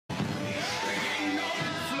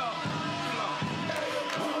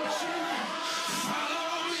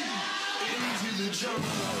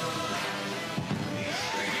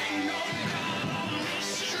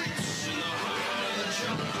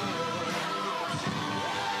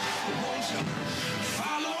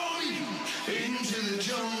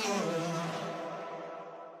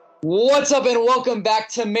What's up, and welcome back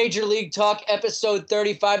to Major League Talk, episode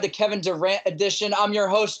 35, the Kevin Durant edition. I'm your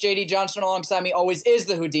host, JD Johnson. Alongside me always is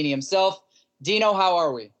the Houdini himself. Dino, how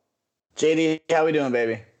are we? JD, how we doing,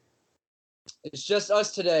 baby? It's just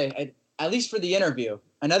us today, at least for the interview.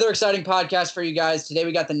 Another exciting podcast for you guys. Today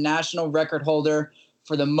we got the national record holder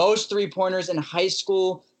for the most three-pointers in high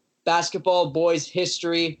school basketball boys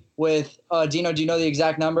history with, Dino, do you know the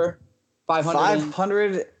exact number?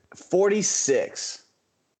 546.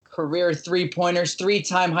 Career three-pointers,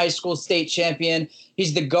 three-time high school state champion.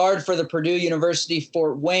 He's the guard for the Purdue University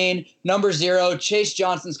Fort Wayne. Number 0, Chase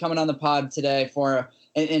Johnson's coming on the pod today for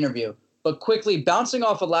an interview. But quickly, bouncing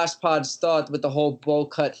off of last pod's thought with the whole bowl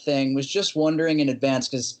cut thing, was just wondering in advance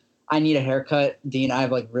because I need a haircut. Dean, I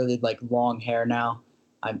have really long hair now.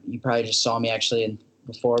 You probably just saw me actually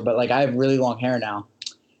before, but I have really long hair now.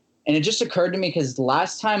 And it just occurred to me because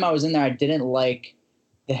last time I was in there, I didn't like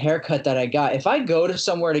the haircut that I got. If I go to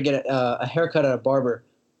somewhere to get a haircut at a barber,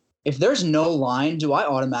 if there's no line, do I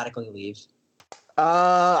automatically leave?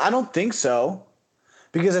 I don't think so,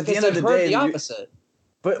 because at the end of the day, the opposite.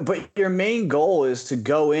 But your main goal is to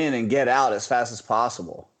go in and get out as fast as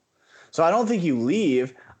possible. So I don't think you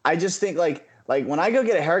leave. I just think like when I go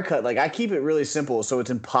get a haircut, I keep it really simple, so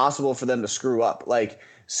it's impossible for them to screw up.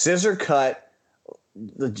 Scissor cut,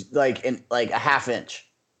 in a half inch.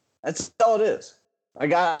 That's all it is. I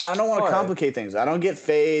don't want to complicate things. I don't get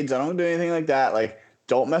fades. I don't do anything like that.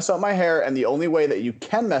 Don't mess up my hair. And the only way that you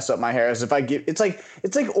can mess up my hair is if I give. It's like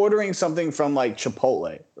ordering something from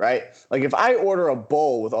Chipotle, right? If I order a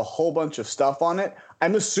bowl with a whole bunch of stuff on it,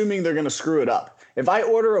 I'm assuming they're gonna screw it up. If I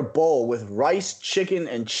order a bowl with rice, chicken,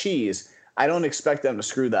 and cheese, I don't expect them to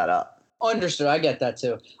screw that up. Understood. I get that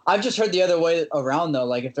too. I've just heard the other way around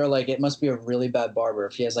though. If they're it must be a really bad barber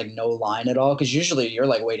if he has no line at all, because usually you're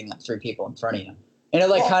waiting 3 people in front of you. And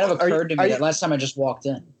it kind of occurred to me that last time I just walked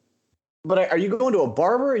in. But are you going to a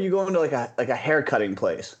barber or are you going to a hair cutting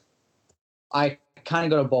place? I kind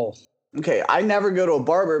of go to both. Okay, I never go to a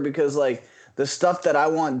barber because the stuff that I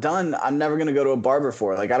want done, I'm never going to go to a barber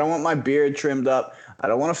for. I don't want my beard trimmed up. I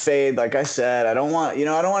don't want to fade, like I said. I don't want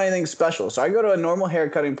anything special. So I go to a normal hair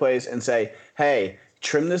cutting place and say, "Hey,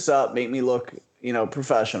 trim this up, make me look,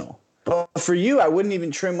 professional." But for you, I wouldn't even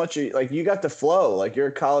trim much. You got the flow. You're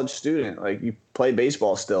a college student. You play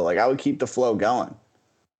baseball still. I would keep the flow going.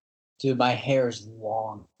 Dude, my hair is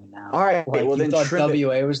long now. All right. Well, then thought trim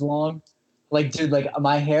WA was long? Dude,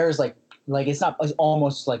 my hair is it's not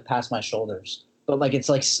almost past my shoulders. But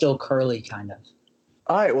it's still curly kind of.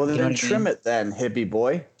 All right. Well, then trim it then, hippie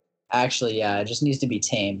boy. Actually, yeah. It just needs to be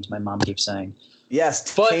tamed, my mom keeps saying.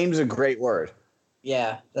 Yes, tame's a great word.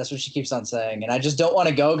 Yeah, that's what she keeps on saying. And I just don't want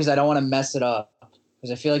to go because I don't want to mess it up.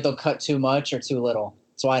 Because I feel they'll cut too much or too little.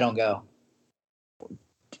 So I don't go.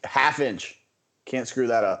 Half inch. Can't screw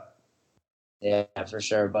that up. Yeah, for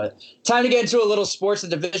sure. But time to get into a little sports. The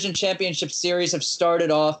Division Championship Series have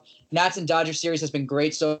started off. Nats and Dodgers series has been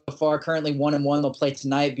great so far. Currently 1-1. They'll play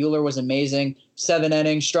tonight. Buehler was amazing. 7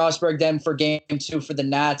 innings. Strasburg then for game 2 for the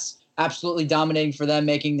Nats. Absolutely dominating for them,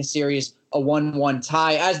 making the series a 1-1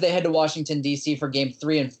 tie as they head to Washington, D.C. for game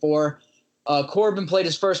 3 and 4. Corbin played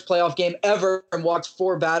his first playoff game ever and walked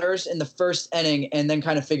 4 batters in the first inning and then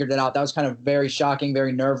kind of figured it out. That was kind of very shocking,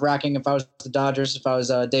 very nerve-wracking. If I was the Dodgers, if I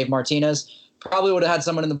was Dave Martinez, probably would have had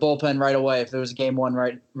someone in the bullpen right away if it was game 1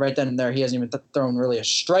 right then and there. He hasn't even thrown really a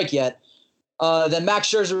strike yet. Then Max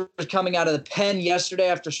Scherzer was coming out of the pen yesterday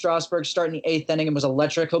after Strasburg starting the 8th inning and was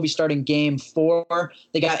electric. He'll be starting game 4.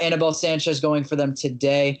 They got Anibal Sanchez going for them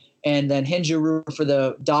today, and then Hyun-Joo Ryu for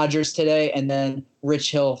the Dodgers today, and then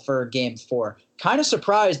Rich Hill for game 4. Kind of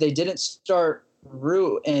surprised they didn't start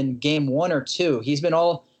Ryu in game 1 or 2. He's been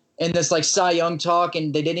all in this Cy Young talk,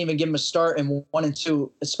 and they didn't even give him a start in 1 and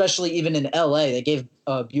 2, especially even in LA. They gave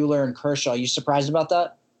Buehler and Kershaw. You surprised about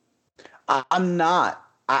that? I'm not.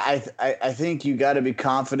 I think you got to be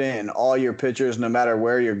confident in all your pitchers, no matter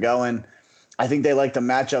where you're going. I think they like to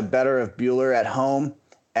match up better if Buehler at home,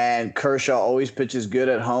 and Kershaw always pitches good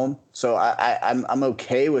at home. So I'm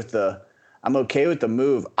okay with the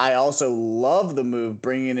move. I also love the move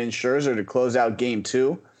bringing in Scherzer to close out game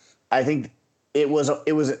 2. I think it was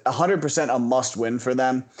 100% a must win for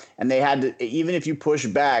them, and they had to, even if you push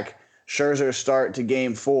back Scherzer's start to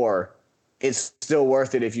game 4, it's still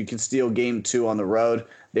worth it if you can steal game 2 on the road.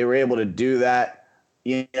 They were able to do that,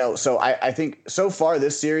 so I think so far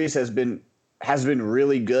this series has been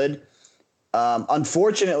really good.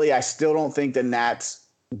 Unfortunately, I still don't think the Nats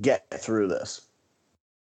get through this.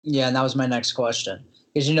 Yeah, and that was my next question.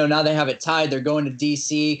 Because, now they have it tied. They're going to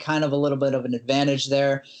D.C., kind of a little bit of an advantage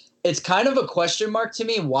there. It's kind of a question mark to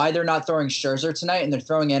me why they're not throwing Scherzer tonight and they're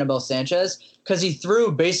throwing Anibal Sanchez, because he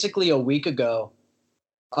threw basically a week ago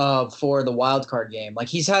for the wild card game. Like,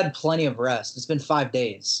 he's had plenty of rest. It's been 5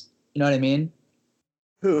 days. You know what I mean?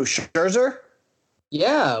 Who, Scherzer?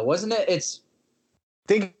 Yeah, wasn't it?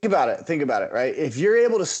 Think about it, right? If you're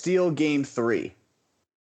able to steal game 3,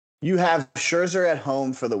 you have Scherzer at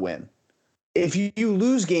home for the win. If you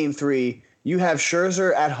lose game 3, you have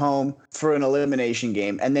Scherzer at home for an elimination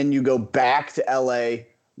game, and then you go back to LA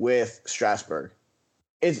with Strasburg.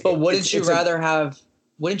 But wouldn't you rather have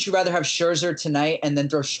Scherzer tonight and then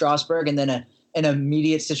throw Strasburg, and then an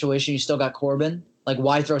immediate situation you still got Corbin? Like,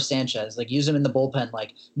 why throw Sanchez? Like, use him in the bullpen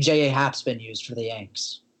like J.A. Happ's been used for the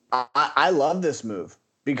Yanks. I love this move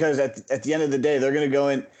because at the end of the day, they're going to go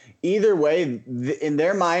in either way. In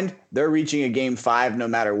their mind, they're reaching a game 5 no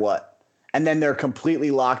matter what. And then they're completely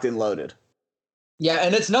locked and loaded. Yeah,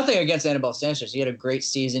 and it's nothing against Anibal Sanchez. He had a great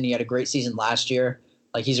season. He had a great season last year.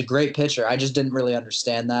 Like, he's a great pitcher. I just didn't really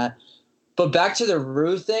understand that. But back to the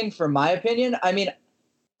Rue thing, for my opinion, I mean,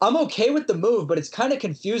 I'm okay with the move, but it's kind of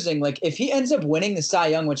confusing. Like, if he ends up winning the Cy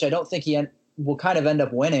Young, which I don't think he will kind of end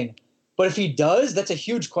up winning, but if he does, that's a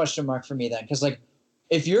huge question mark for me then. Because, like,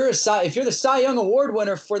 if you're the Cy Young Award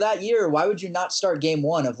winner for that year, why would you not start game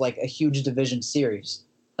 1 of, like, a huge division series?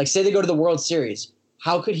 Like, say they go to the World Series.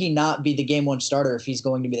 How could he not be the game 1 starter if he's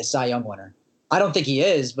going to be the Cy Young winner? I don't think he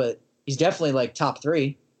is, but he's definitely, like, top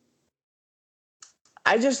 3.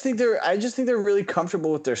 I just think they're really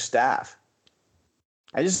comfortable with their staff.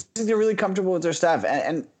 And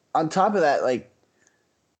on top of that, like,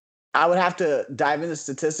 I would have to dive into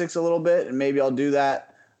statistics a little bit, and maybe I'll do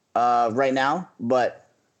that right now. But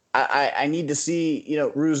I need to see,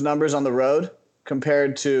 Rue's numbers on the road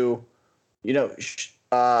compared to,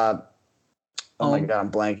 oh my God,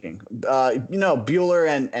 I'm blanking.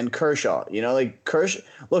 Buehler and Kershaw. Like Kershaw.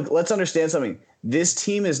 Look, let's understand something. This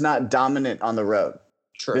team is not dominant on the road.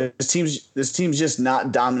 True. This team's just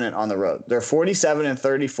not dominant on the road. They're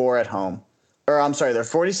 47-34 at home. They're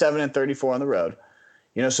 47-34 on the road.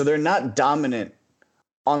 So they're not dominant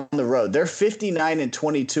on the road. They're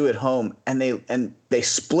 59-22 at home, and they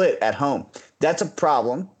split at home. That's a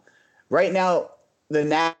problem. Right now, the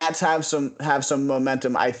Nats have some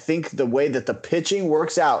momentum. I think the way that the pitching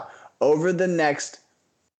works out over the next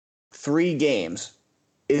 3 games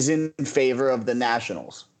is in favor of the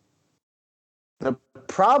Nationals. The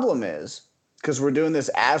problem is, because we're doing this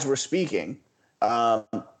as we're speaking,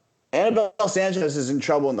 Anibal Sanchez is in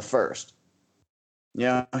trouble in the first.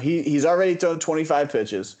 He's already thrown 25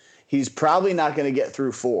 pitches. He's probably not going to get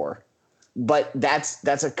through 4. But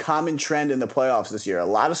that's a common trend in the playoffs this year. A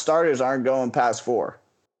lot of starters aren't going past 4.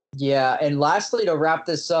 Yeah, and lastly, to wrap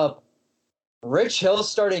this up, Rich Hill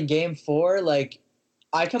starting game 4, like,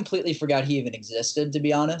 I completely forgot he even existed, to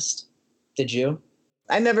be honest. Did you?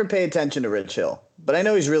 I never pay attention to Rich Hill, but I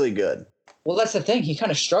know he's really good. Well, that's the thing. He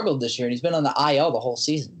kind of struggled this year, and he's been on the IL the whole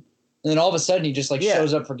season. And then all of a sudden, he just,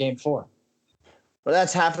 shows up for game 4. Well,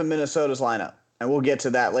 that's half of Minnesota's lineup, and we'll get to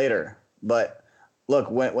that later. But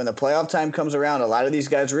look, when the playoff time comes around, a lot of these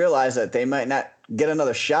guys realize that they might not get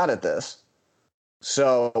another shot at this.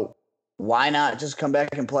 So why not just come back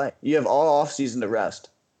and play? You have all offseason to rest.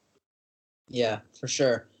 Yeah, for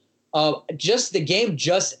sure. The game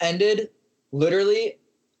just ended. Literally,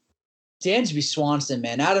 Dansby Swanson,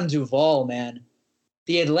 man. Adam Duvall, man.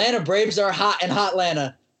 The Atlanta Braves are hot in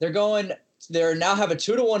Hotlanta. They now have a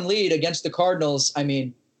 2-1 lead against the Cardinals. I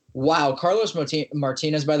mean, wow. Carlos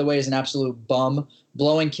Martinez, by the way, is an absolute bum.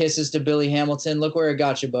 Blowing kisses to Billy Hamilton. Look where it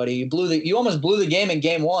got you, buddy. You almost blew the game in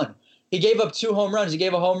game 1. He gave up 2 home runs. He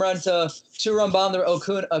gave a home run to 2-run bomb to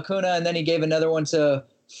Acuna, and then he gave another one to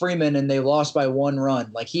Freeman, and they lost by 1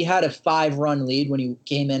 run. Like, he had a 5-run lead when he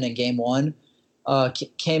came in game 1.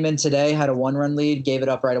 Came in today, had a 1-run lead, gave it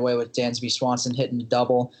up right away with Dansby Swanson hitting a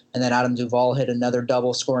double, and then Adam Duvall hit another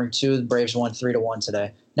double, scoring 2. The Braves won 3-1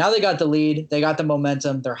 today. Now they got the lead. They got the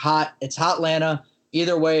momentum. They're hot. It's Hotlanta.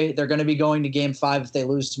 Either way, they're going to be going to game 5 if they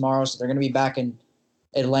lose tomorrow, so they're going to be back in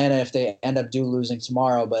Atlanta if they end up losing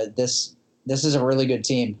tomorrow. But this is a really good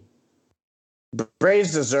team.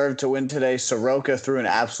 Braves deserved to win today. Soroka threw an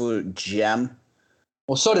absolute gem.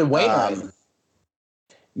 Well, so did Wainwright.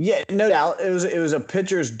 Yeah, no doubt. It was a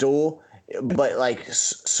pitcher's duel, but like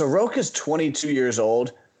Soroka's 22 years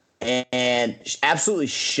old and absolutely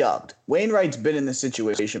shoved. Wainwright's been in this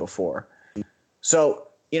situation before. So,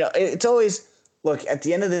 it's always, look, at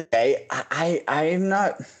the end of the day, I'm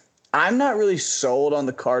not really sold on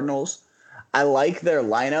the Cardinals. I like their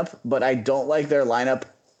lineup, but I don't like their lineup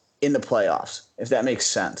in the playoffs, if that makes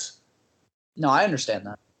sense. No, I understand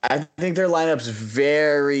that. I think their lineup's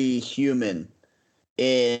very human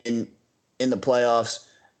in the playoffs.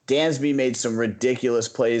 Dansby made some ridiculous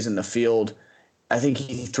plays in the field. I think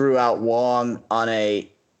he threw out Wong on a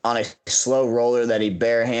slow roller that he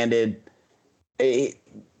barehanded.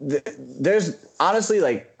 There's honestly,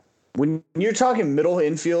 like, when you're talking middle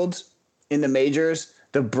infields in the majors,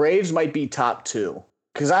 the Braves might be top 2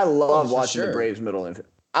 because I love watching the Braves middle infield.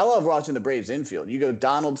 I love watching the Braves infield. You go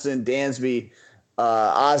Donaldson, Dansby,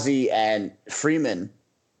 Ozzie, and Freeman.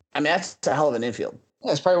 I mean, that's a hell of an infield.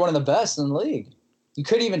 Yeah, it's probably one of the best in the league. You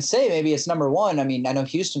could even say maybe it's number 1. I mean, I know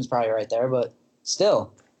Houston's probably right there, but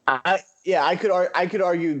still. I could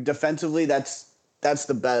argue defensively that's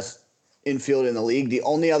the best infield in the league. The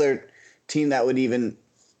only other team that would even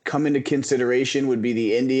come into consideration would be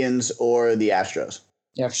the Indians or the Astros.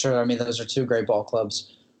 Yeah, for sure. I mean, those are 2 great ball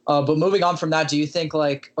clubs. But moving on from that, do you think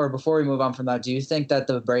before we move on from that, do you think that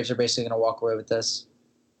the Braves are basically going to walk away with this?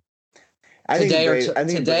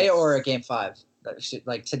 Today or a Game 5?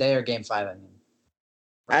 Like today or Game 5, I mean.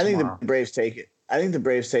 I think the Braves take it.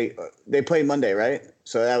 They play Monday, right?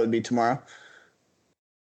 So that would be tomorrow.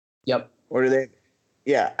 Yep. Or do they?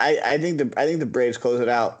 Yeah, I think the Braves close it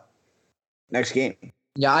out next game.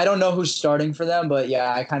 Yeah, I don't know who's starting for them, but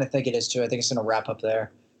yeah, I kind of think it is too. I think it's going to wrap up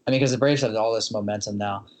there. I mean, because the Braves have all this momentum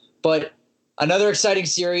now. But another exciting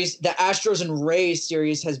series, the Astros and Rays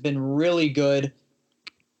series has been really good.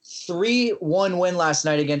 3-1 win last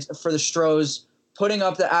night for the Stros, putting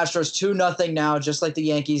up the Astros 2-0 now, just like the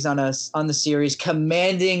Yankees on the series,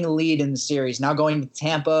 commanding lead in the series. Now going to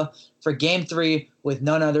Tampa for Game 3 with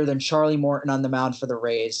none other than Charlie Morton on the mound for the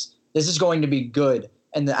Rays. This is going to be good.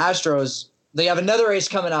 And the Astros, they have another ace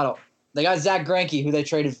coming out. They got Zach Greinke, who they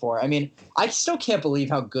traded for. I mean, I still can't believe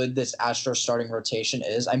how good this Astros starting rotation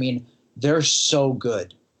is. I mean, they're so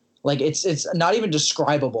good. Like, it's not even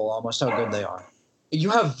describable almost how good they are. You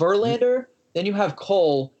have Verlander, then you have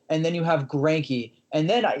Cole, and then you have Greinke. And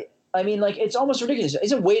then, I mean, like, it's almost ridiculous.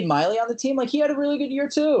 Isn't Wade Miley on the team? Like, he had a really good year,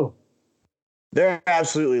 too. They're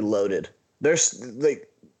absolutely loaded.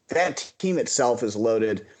 That team itself is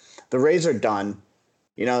loaded. The Rays are done.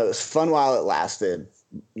 You know, it was fun while it lasted.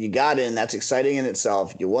 You got in. That's exciting in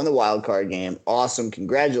itself. You won the wild card game. Awesome.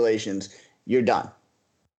 Congratulations. You're done.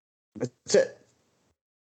 That's it.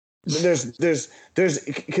 There's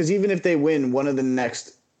because even if they win one of the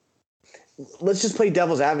next, let's just play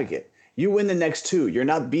devil's advocate. You win the next 2. You're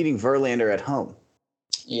not beating Verlander at home.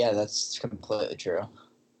 Yeah, that's completely true.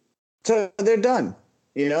 So they're done.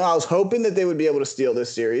 You know, I was hoping that they would be able to steal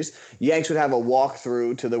this series. Yanks would have a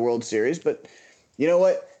walkthrough to the World Series, but you know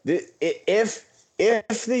what? If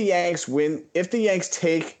the Yanks win, if the Yanks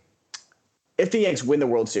win the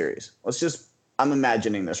World Series, I'm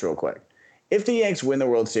imagining this real quick. If the Yanks win the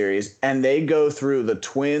World Series and they go through the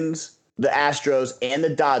Twins, the Astros, and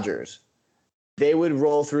the Dodgers, they would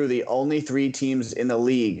roll through the only 3 teams in the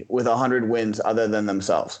league with 100 wins other than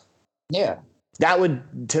themselves. Yeah. That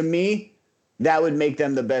would, to me, that would make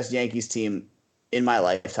them the best Yankees team in my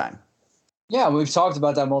lifetime. Yeah, we've talked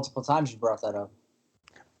about that multiple times. You brought that up.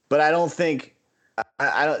 But I don't think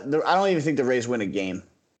I don't even think the Rays win a game.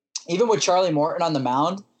 Even with Charlie Morton on the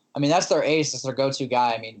mound, I mean, that's their ace. That's their go-to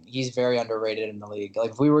guy. I mean, he's very underrated in the league.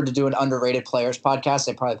 Like, if we were to do an underrated players podcast,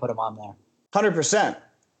 they'd probably put him on there. 100%.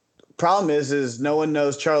 Problem is no one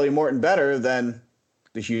knows Charlie Morton better than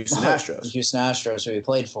the Houston Astros. The Houston Astros, who he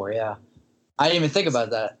played for, yeah. I didn't even think about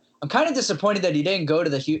that. I'm kind of disappointed that he didn't go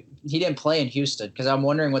to he didn't play in Houston, because I'm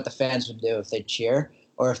wondering what the fans would do if they cheer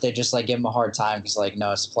or if they just, like, give him a hard time because, like,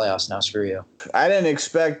 no, it's the playoffs now, screw you. I didn't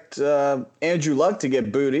expect Andrew Luck to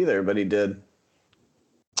get booed either, but he did.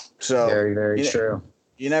 So very, very true.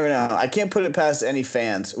 You never know. I can't put it past any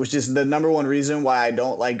fans, which is the number one reason why I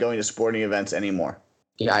don't like going to sporting events anymore.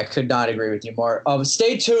 Yeah, I could not agree with you more.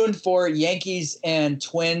 Stay tuned for Yankees and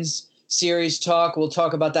Twins series talk. We'll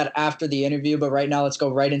talk about that after the interview, but right now let's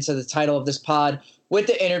go right into the title of this pod with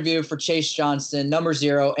the interview for Chase Johnston, number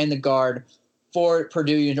 0 and the guard for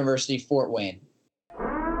Purdue University, Fort Wayne.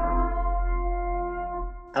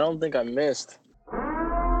 I don't think I missed.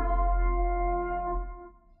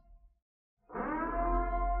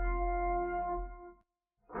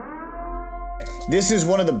 This is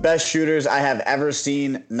one of the best shooters I have ever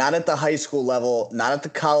seen, not at the high school level, not at the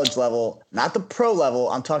college level, not the pro level.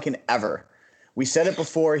 I'm talking ever. We said it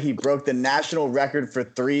before. He broke the national record for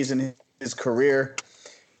threes in his career.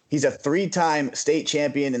 He's a 3-time state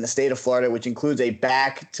champion in the state of Florida, which includes a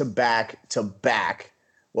back-to-back-to-back.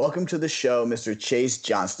 Welcome to the show, Mr. Chase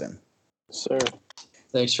Johnston. Sir.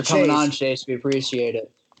 Thanks for coming on, Chase. We appreciate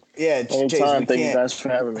it. Yeah, Chase, Anytime. Thank you guys for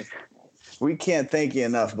having me. We can't thank you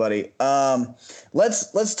enough, buddy.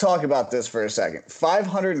 Let's talk about this for a second.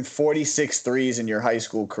 546 threes in your high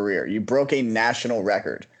school career. You broke a national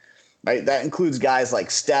record, right? That includes guys like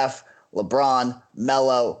Steph, LeBron,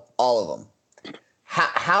 Melo, all of them.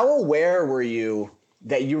 How aware were you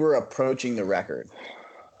that you were approaching the record?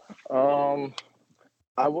 I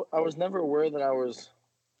was never aware that I was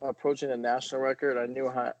approaching a national record. I knew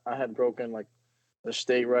I had broken like the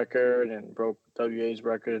state record and broke WA's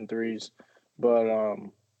record in threes. But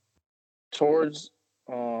towards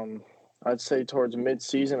I'd say towards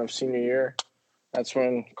mid-season of senior year, that's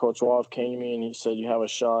when Coach Wolf came to me and he said, "You have a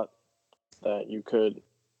shot that you could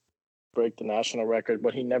break the national record."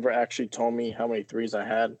 But he never actually told me how many threes I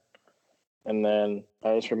had. And then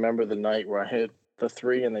I just remember the night where I hit the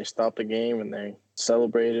three and they stopped the game and they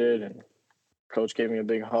celebrated and Coach gave me a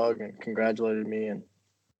big hug and congratulated me. And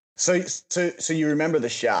so you remember the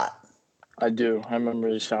shot? I do. I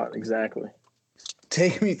remember the shot exactly.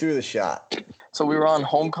 Take me through the shot. So we were on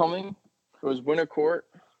homecoming. It was winter court.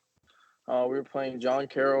 We were playing John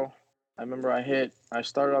Carroll. I remember I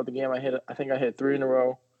started out the game, I think I hit 3 in a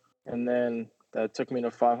row. And then that took me to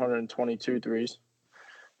 522 threes.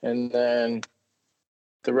 And then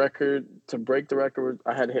to break the record,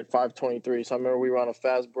 I had to hit 523. So I remember we were on a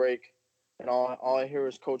fast break. And all I hear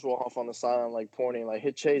is Coach Wolf on the sideline, like pointing, like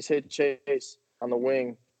hit Chase on the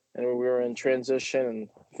wing. And we were in transition, and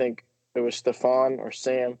I think it was Stefan or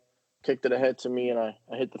Sam kicked it ahead to me, and I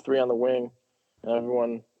hit the three on the wing, and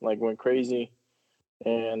everyone like went crazy.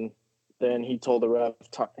 And then he told the ref,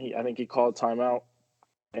 I think he called timeout,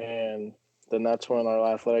 and then that's when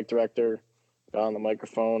our athletic director got on the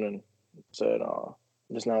microphone and said,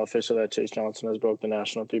 "It is now official that Chase Johnson has broke the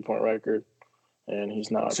national 3-point record, and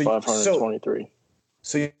he's now at 523."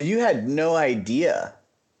 So you had no idea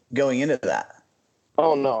going into that?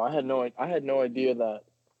 Oh no, I had no idea that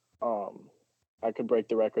I could break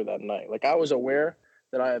the record that night. Like I was aware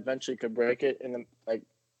that I eventually could break it, and then like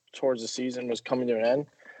towards the season was coming to an end,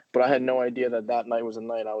 but I had no idea that night was a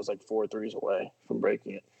night I was like 4 threes away from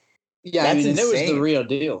breaking it. Yeah, That's I mean, and it was insane. the real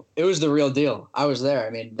deal. It was the real deal. I was there. I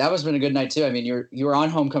mean, that must have been a good night too. I mean, you were on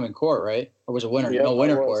homecoming court, right? Or was it winter? Yep, no,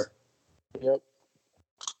 winter court. Yep.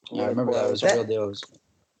 Yeah, I remember that. It was the real deal.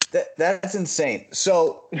 That's insane.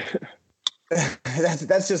 So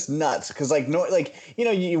that's just nuts because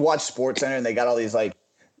you watch Sports Center and they got all these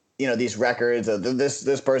these records of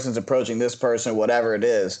this person's approaching this person, whatever it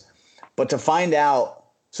is, but to find out,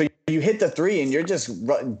 so you hit the three and you're just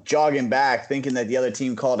jogging back thinking that the other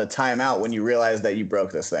team called a timeout when you realize that you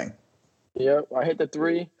broke this thing. Yep, I hit the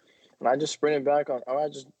three and I just sprinted back on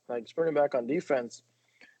defense,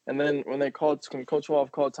 and then when Coach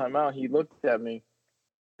Wolf called timeout, he looked at me.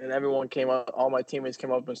 And everyone came up, all my teammates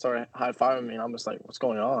came up and started high-fiving me. And I'm just like, what's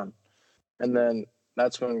going on? And then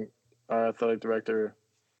that's when our athletic director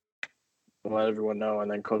let everyone know. And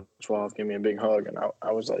then Coach Wolf gave me a big hug. And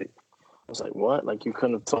I was like, what? Like, you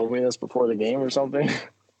couldn't have told me this before the game or something?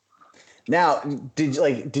 Now,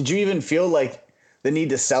 did you even feel like the need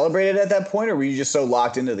to celebrate it at that point? Or were you just so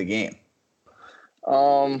locked into the game?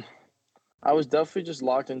 I was definitely just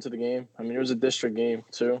locked into the game. I mean, it was a district game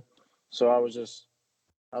too. So I was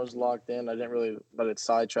locked in. I didn't really let it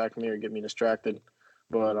sidetrack me or get me distracted.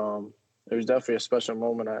 But it was definitely a special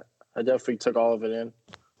moment. I definitely took all of it in,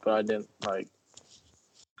 but I didn't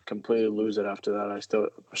completely lose it after that. I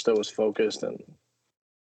still was focused, and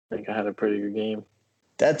I think I had a pretty good game.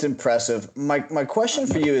 That's impressive. My question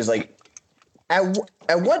for you is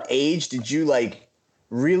at what age did you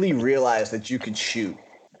really realize that you could shoot?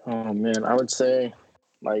 Oh man, I would say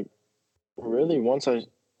really once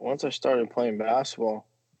I started playing basketball.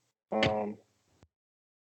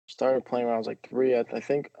 Started playing when I was 3. I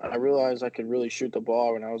think I realized I could really shoot the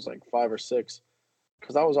ball when I was 5 or 6,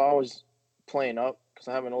 because I was always playing up because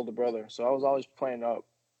I have an older brother, so I was always playing up.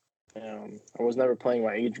 I was never playing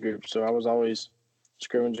my age group, so I was always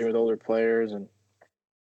scrimmaging with older players and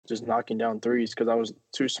just knocking down threes because I was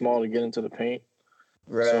too small to get into the paint.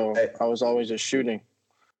 Right. So I was always just shooting,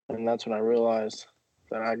 and that's when I realized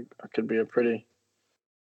that I could be a pretty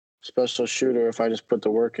special shooter if I just put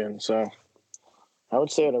the work in. So I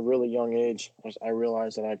would say at a really young age, I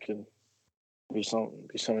realized that I could be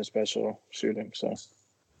something special shooting.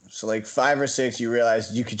 So 5 or 6, you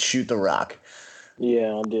realized you could shoot the rock.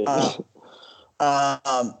 Yeah, I did.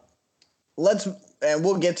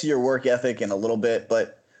 We'll get to your work ethic in a little bit,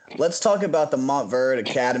 but let's talk about the Montverde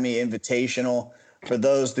Academy Invitational. For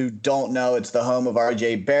those who don't know, it's the home of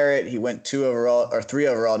R.J. Barrett. He went 3 overall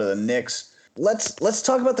to the Knicks. Let's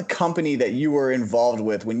talk about the company that you were involved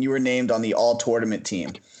with when you were named on the all-tournament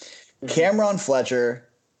team. Cameron Fletcher,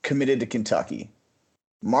 committed to Kentucky.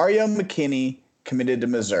 Mario McKinney committed to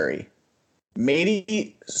Missouri.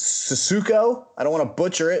 Mady Sissoko, I don't want to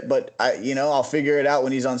butcher it, but I'll figure it out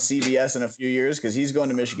when he's on CBS in a few years because he's going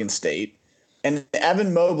to Michigan State. And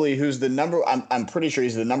Evan Mobley, who's I'm pretty sure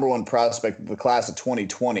he's the number one prospect of the class of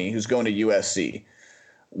 2020, who's going to USC.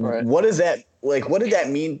 Right. What is that like? What did that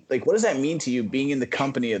mean? Like, what does that mean to you being in the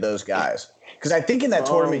company of those guys? Because I think in that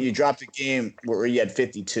tournament you dropped a game where you had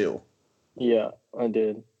 52. Yeah, I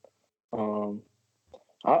did.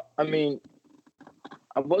 I mean,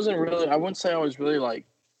 I wouldn't say I was really like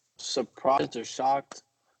surprised or shocked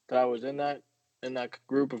that I was in that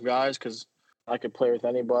group of guys because I could play with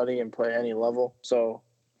anybody and play any level. So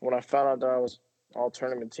when I found out that I was all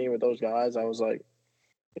tournament team with those guys, I was like,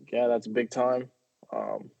 yeah, that's big time.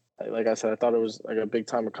 Like I said, I thought it was like a big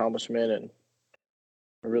time accomplishment and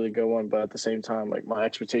a really good one. But at the same time, like my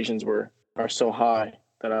expectations are so high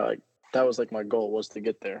that that was like my goal was to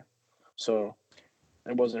get there. So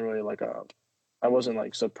it wasn't really like I wasn't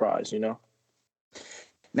like surprised,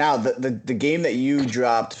 Now the game that you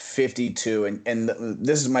dropped 52 and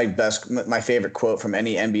this is my favorite quote from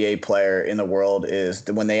any NBA player in the world is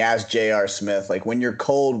when they asked J.R. Smith, like, when you're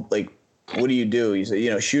cold, like, what do? He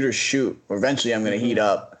said, shooters shoot. Eventually I'm going to heat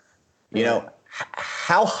up.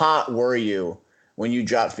 How hot were you when you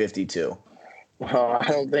dropped 52? Well, I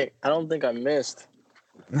don't think I missed.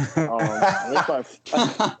 I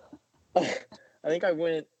think I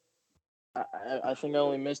went. I think I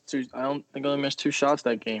only missed two. I don't think I only missed 2 shots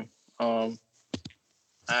that game. I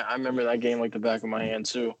remember that game like the back of my hand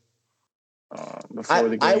too. Before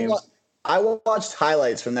the game, I watched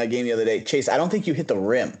highlights from that game the other day. Chase, I don't think you hit the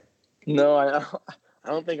rim. No, I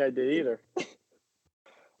don't think I did either.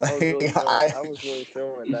 I was really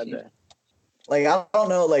feeling it that day. Like, I don't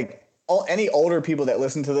know, like, any older people that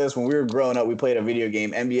listen to this, when we were growing up, we played a video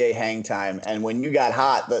game, NBA Hang Time, and when you got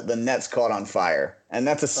hot, the nets caught on fire, and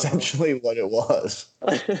that's essentially what it was.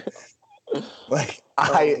 Like,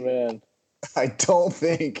 man. I don't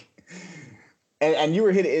think, and you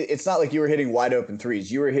were hitting. It's not like you were hitting wide open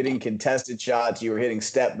threes. You were hitting contested shots. You were hitting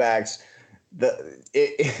step backs.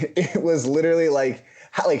 It was literally like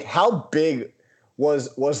how big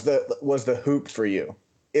was the hoop for you?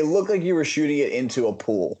 It looked like you were shooting it into a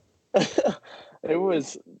pool. The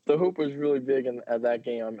hoop was really big at that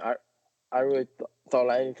game. I really thought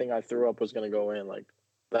anything I threw up was going to go in. Like,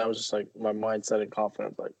 that was just like my mindset and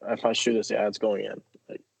confidence. Like, if I shoot this, yeah, it's going in.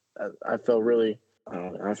 Like, I felt really,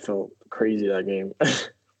 I felt crazy that game.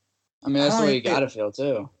 I mean, that's the way you got to feel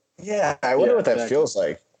too. Yeah, I wonder what that feels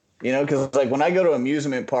like. Because like when I go to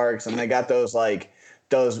amusement parks and they got those like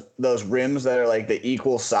those rims that are like the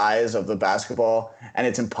equal size of the basketball and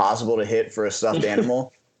it's impossible to hit for a stuffed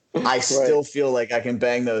animal, I still feel like I can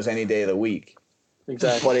bang those any day of the week.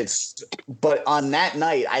 Exactly. But on that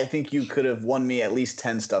night, I think you could have won me at least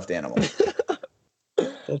 10 stuffed animals.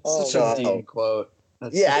 That's such a deep quote.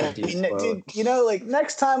 Dude, like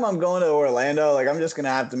next time I'm going to Orlando, like I'm just gonna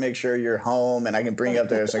have to make sure you're home and I can bring you up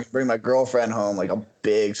there so I can bring my girlfriend home, like a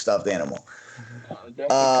big stuffed animal. Definitely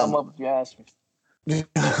come up if you ask me.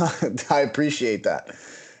 I appreciate that.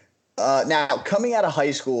 Now, coming out of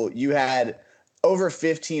high school, you had over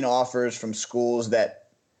 15 offers from schools that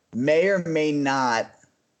may or may not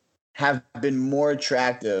have been more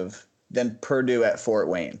attractive than Purdue at Fort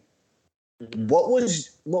Wayne. What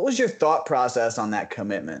was your thought process on that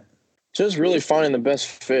commitment? Just really finding the best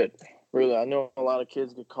fit. Really, I know a lot of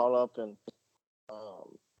kids get caught up in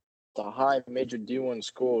the high major D1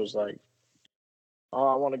 schools. Like, oh,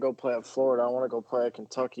 I want to go play at Florida. I want to go play at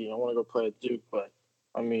Kentucky. I want to go play at Duke. But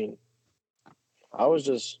I mean, my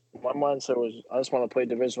mindset was I just want to play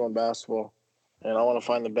Division I basketball, and I want to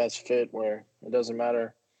find the best fit where it doesn't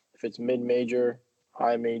matter if it's mid-major,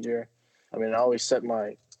 high major. I mean, I always set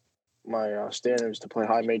my standards to play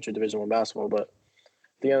high major Division I basketball, but at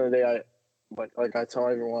the end of the day, like I tell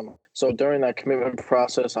everyone. So during that commitment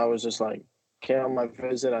process, I was just like, came on my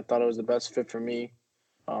visit. I thought it was the best fit for me.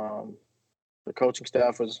 The coaching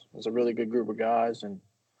staff was a really good group of guys, and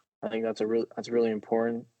I think that's really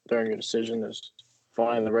important during your decision is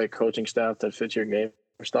finding the right coaching staff that fits your game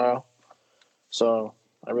style. So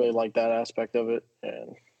I really like that aspect of it,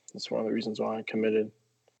 and that's one of the reasons why I committed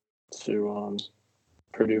to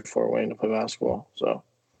Purdue Fort Wayne to play basketball. So,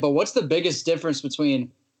 but what's the biggest difference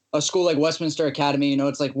between a school like Westminster Academy?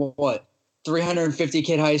 It's like what 350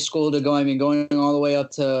 kid high school to going all the way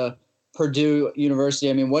up to Purdue University.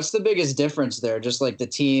 I mean, what's the biggest difference there? Just like the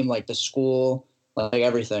team, like the school, like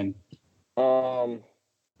everything.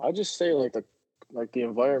 I just say like the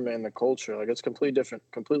environment and the culture. Like it's completely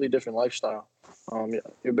different lifestyle.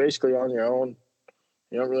 You're basically on your own.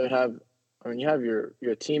 You don't really have I mean, you have your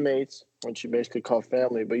teammates, which you basically call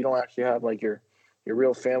family, but you don't actually have like your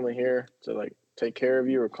real family here to like take care of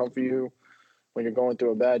you or comfort you when you're going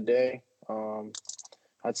through a bad day.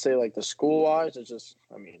 I'd say like the school wise, it's just,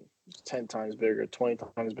 I mean, it's 10 times bigger, 20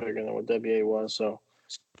 times bigger than what WA was. So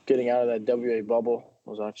getting out of that WA bubble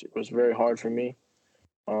was very hard for me.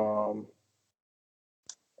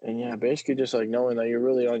 And yeah, basically just like knowing that you're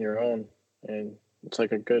really on your own, and it's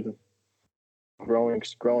like a good growing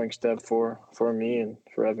step for me and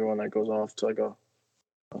for everyone that goes off to like a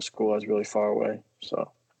school that's really far away.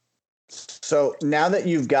 So now that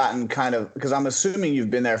you've gotten kind of, because I'm assuming you've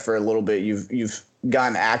been there for a little bit, you've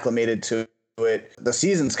gotten acclimated to it. The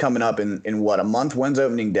season's coming up in what, a month? When's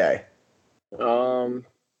opening day? 30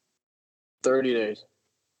 days.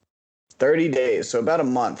 30 days, so about a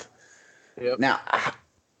month. Yep. Now,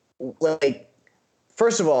 like,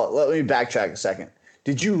 first of all, let me backtrack a second.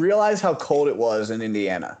 Did you realize how cold it was in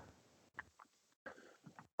Indiana?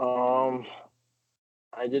 I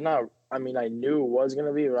did not. I mean, I knew it was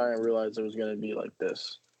gonna be, but I didn't realize it was gonna be like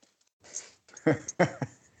this. I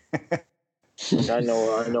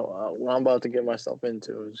know. What I'm about to get myself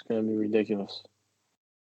into is gonna be ridiculous.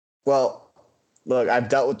 Well, look, I've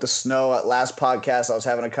dealt with the snow. At last podcast, I was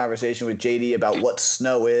having a conversation with JD about what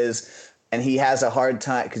snow is, and he has a hard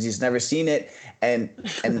time because he's never seen it. And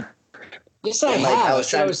yes, I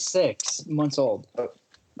have. I was 6 months old.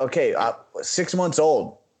 Okay, 6 months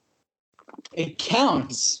old. It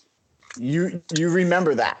counts. You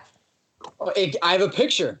remember that? I have a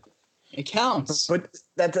picture. It counts. But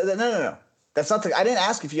no. That's not I didn't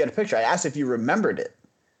ask if you had a picture. I asked if you remembered it.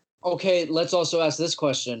 Okay, let's also ask this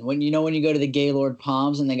question. When you go to the Gaylord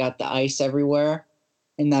Palms and they got the ice everywhere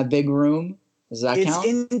in that big room, does that count?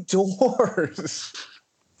 It's indoors.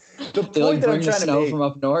 The they point that bring I'm the trying snow to make, from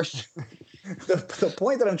up north. the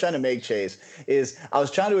point that I'm trying to make, Chase, is I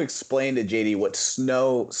was trying to explain to JD what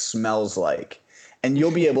snow smells like, and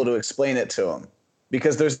you'll be able to explain it to him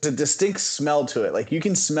because there's a distinct smell to it. Like you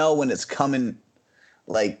can smell when it's coming,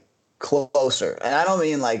 like closer, and I don't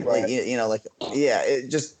mean like it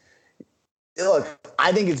just look.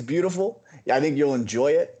 I think it's beautiful. I think you'll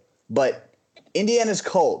enjoy it, but Indiana's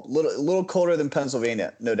cold, little colder than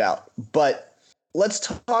Pennsylvania, no doubt. But let's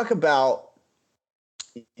talk about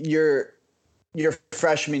your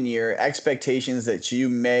freshman year, expectations that you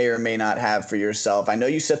may or may not have for yourself. I know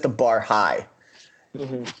you set the bar high.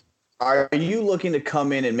 Mm-hmm. Are you looking to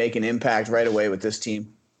come in and make an impact right away with this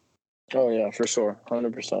team? Oh yeah, for sure,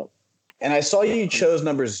 100%. And I saw you chose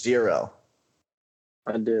number 0.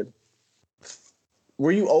 I did.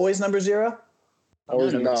 Were you always number 0? I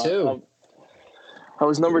was number 2. I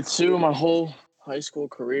was number 2 my whole high school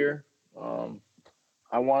career.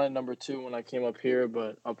 I wanted number 2 when I came up here,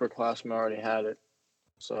 but upperclassmen already had it.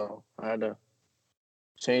 So I had to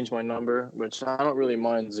change my number, which I don't really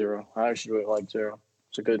mind 0. I actually really like 0.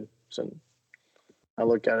 I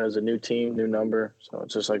look at it as a new team, new number. So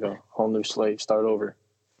it's just like a whole new slate, start over.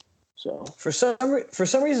 So for some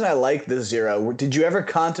reason, I like the 0. Did you ever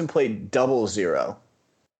contemplate 00?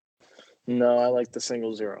 No, I like the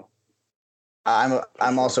single 0.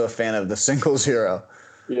 I'm also a fan of the single 0.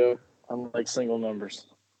 Yep. I'm like single numbers.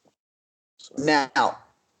 So. Now,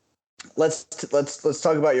 let's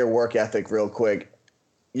talk about your work ethic real quick.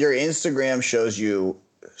 Your Instagram shows you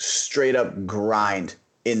straight up grind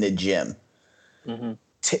in the gym. Mm-hmm.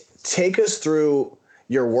 Take us through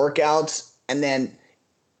your workouts, and then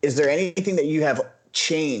is there anything that you have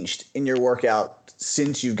changed in your workout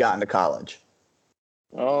since you've gotten to college?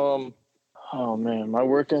 Oh man, my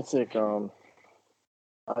work ethic. I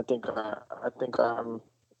think I'm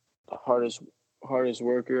the hardest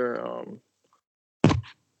worker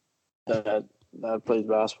that plays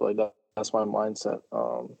basketball. Like that's my mindset.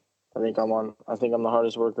 I think I'm the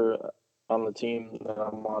hardest worker on the team that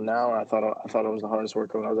I'm on now. And I thought I was the hardest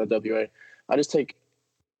worker when I was at WA. I just take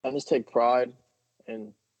pride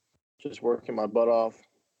in just working my butt off,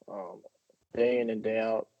 day in and day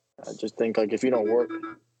out. I just think like if you don't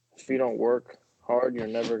work hard, you're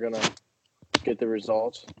never gonna get the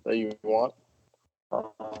results that you want.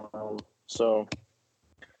 So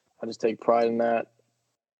I just take pride in that.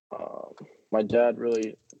 My dad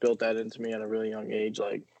really built that into me at a really young age.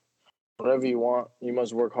 Like whatever you want, you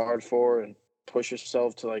must work hard for and push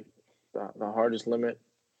yourself to like the hardest limit.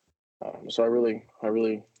 So I really,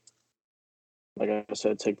 like I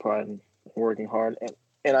said, take pride in working hard,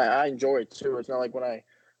 and I enjoy it too. It's not like when I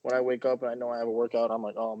wake up and I know I have a workout, I'm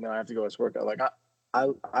like, oh man, I have to go to this workout. Like I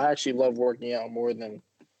actually love working out more than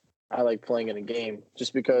I like playing in a game,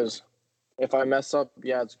 just because if I mess up,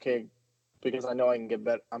 yeah, it's okay. because I know I can get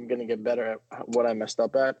better. I'm gonna get better at what I messed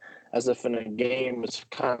up at. As if in a game, it's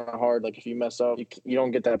kind of hard. Like if you mess up, you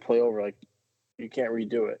don't get that play over. Like you can't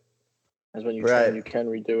redo it. As when you train, you can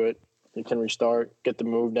redo it. You can restart, get the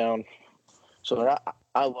move down. So like,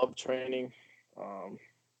 I love training.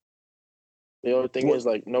 The other thing is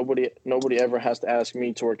like nobody ever has to ask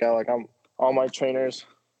me to work out. Like all my trainers.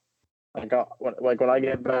 Like when I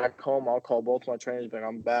get back home, I'll call both my trainers. Like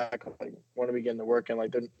I'm back. Like when are we getting to work? And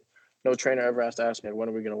like no trainer ever has to ask me when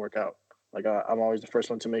are we going to work out. Like I'm always the first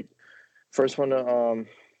one to make the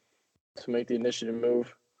initiative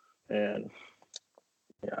move. And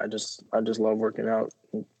yeah, I just love working out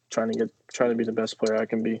and trying to be the best player I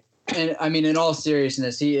can be. And I mean, in all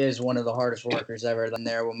seriousness, he is one of the hardest workers ever. Then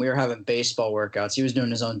there, when we were having baseball workouts, he was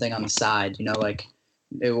doing his own thing on the side. You know, like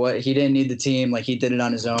he didn't need the team. Like he did it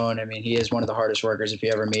on his own. I mean, he is one of the hardest workers if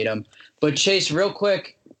you ever meet him. But Chase, real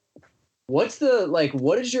quick, what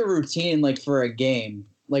is your routine like for a game?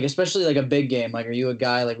 Like especially like a big game. Like, are you a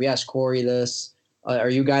guy like we asked Corey this? Are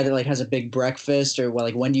you a guy that like has a big breakfast or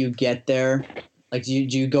like when do you get there? Like, do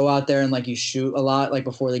you go out there and like you shoot a lot like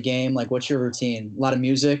before the game? Like, what's your routine? A lot of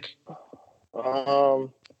music? I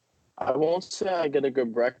won't say I get a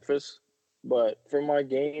good breakfast, but for my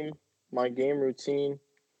game routine,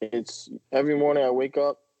 it's every morning I wake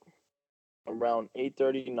up around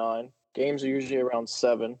 8:39. Games are usually around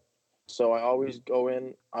 7, so I would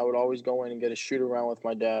always go in and get a shoot around with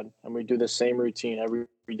my dad, and we do the same routine every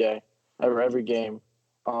day, every game.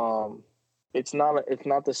 It's not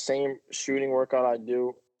the same shooting workout I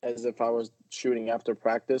do as if I was shooting after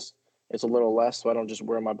practice. It's a little less, so I don't just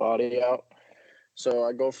wear my body out. So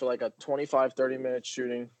I go for like a 25, 30-minute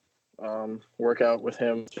shooting workout with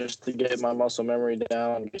him just to get my muscle memory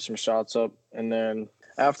down, get some shots up. And then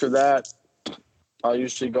after that, I'll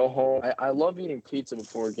usually go home. I love eating pizza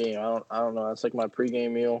before a game. I don't know. That's like my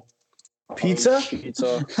pregame meal. Pizza?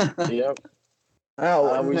 Pizza. Yep.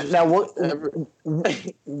 Oh, now what do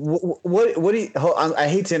you? I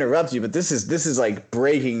hate to interrupt you, but this is like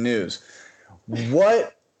breaking news.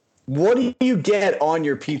 What do you get on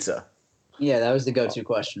your pizza? Yeah, that was the go-to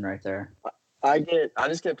question right there. I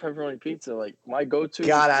just get pepperoni pizza. Like my go-to.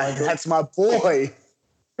 That's my boy.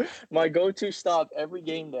 My go-to stop every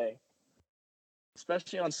game day,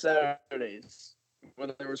 especially on Saturdays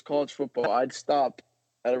when there was college football. I'd stop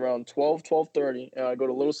at around 12:30, and I'd go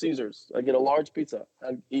to Little Caesars. I'd get a large pizza.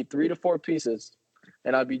 I'd eat 3 to 4 pieces,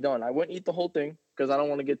 and I'd be done. I wouldn't eat the whole thing because I don't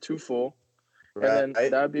want to get too full. Right. And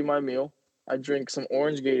then that'd be my meal. I'd drink some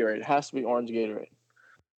orange Gatorade. It has to be orange Gatorade.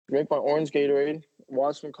 Drink my orange Gatorade,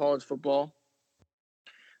 watch some college football.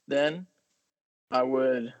 Then I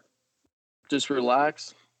would just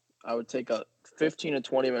relax. I would take a 15 to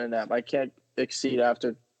 20-minute nap. I can't exceed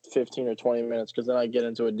after 15 or 20 minutes because then I get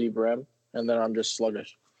into a deep REM. And then I'm just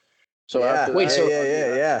sluggish. So after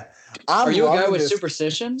that, Are you a guy with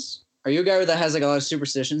superstitions? Are you a guy that has like a lot of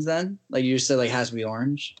superstitions then? Like you just said, like has to be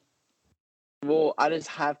orange? Well, I just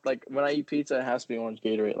have like when I eat pizza, it has to be orange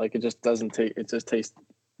Gatorade. Like it just doesn't taste. It just tastes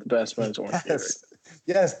the best when it's orange Gatorade.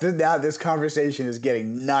 Yes. Now this conversation is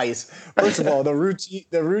getting nice. First of all, the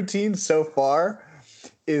routine so far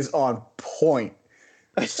is on point.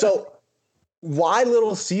 So why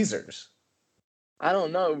Little Caesars? I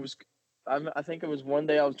don't know. I think it was one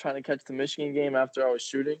day I was trying to catch the Michigan game after I was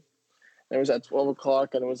shooting. And it was at 12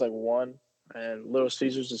 o'clock and it was like 1. And Little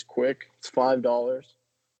Caesars is quick. It's $5. I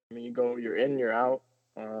mean, you're in, you're out.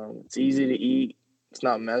 It's easy to eat. It's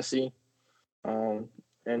not messy. And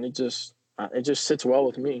it just sits well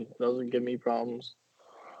with me. It doesn't give me problems.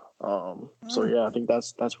 So yeah, I think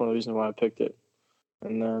that's one of the reasons why I picked it.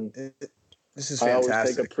 And then this is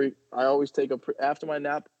fantastic. I always take after my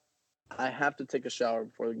nap. I have to take a shower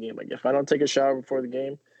before the game. Like if I don't take a shower before the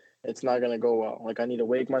game, it's not gonna go well. Like I need to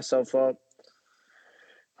wake myself up.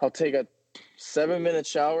 I'll take a 7-minute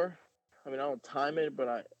shower. I mean, I don't time it,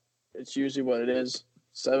 but it's usually what it is.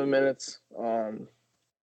 7 minutes. 5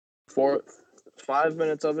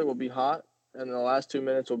 minutes of it will be hot, and the last 2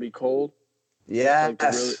 minutes will be cold. Yeah. Like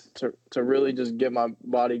to really just get my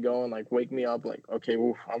body going, like wake me up, like okay,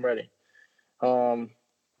 woof, I'm ready.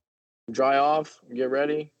 Dry off, get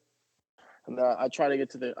ready. And I try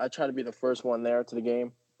to be the first one there to the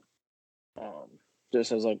game. It's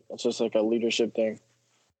just like a leadership thing.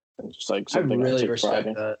 It's just like something I really respect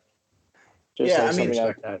that.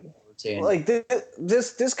 Like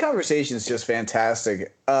this conversation is just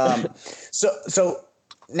fantastic. So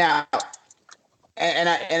now, and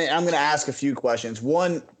I'm going to ask a few questions.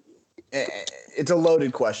 One, it's a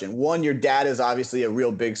loaded question. One, your dad is obviously a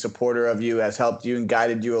real big supporter of you, has helped you and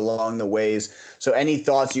guided you along the ways. So any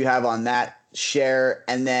thoughts you have on that, share.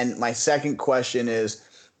 And then my second question is,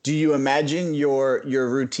 Do you imagine your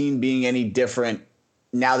routine being any different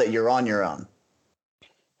now that you're on your own?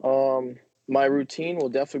 My routine will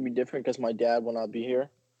definitely be different because my dad will not be here,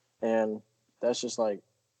 and that's just like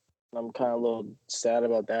I'm kind of a little sad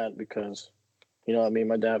about that because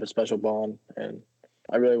my dad have a special bond, and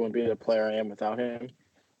I really wouldn't be the player I am without him.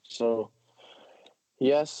 So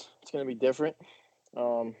yes, it's gonna be different.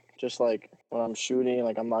 Just like when I'm shooting,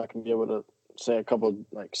 like I'm not gonna be able to say a couple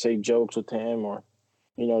say jokes with him or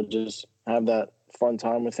just have that fun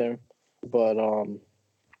time with him. But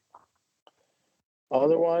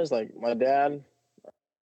otherwise, like my dad,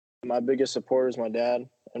 my biggest supporter is my dad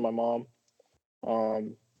and my mom.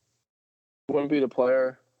 Um, wouldn't be the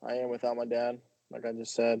player I am without my dad. Like I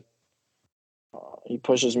just said, he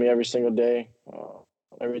pushes me every single day.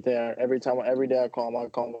 Every day, every day I call him. I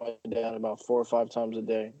call my dad about 4 or 5 times a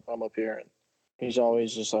day. I'm up here, and he's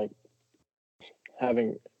always just like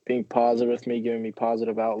being positive with me, giving me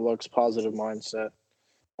positive outlooks, positive mindset.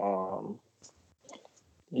 Um,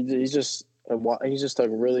 he's just a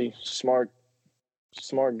really smart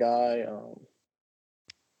guy.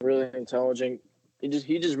 Really intelligent. He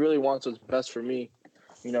just really wants what's best for me.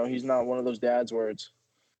 He's not one of those dads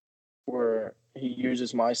where he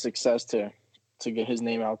uses my success to get his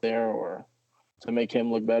name out there or to make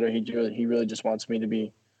him look better. He really just wants me to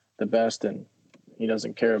be the best, and he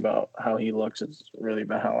doesn't care about how he looks. It's really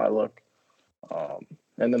about how I look.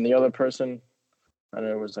 And then the other person, I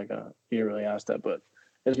know it was he didn't really ask that, but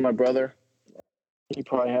is my brother. He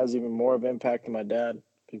probably has even more of an impact than my dad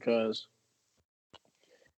because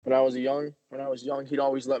when I was young, he'd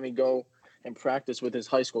always let me go and practice with his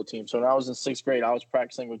high school team. So when I was in 6th grade, I was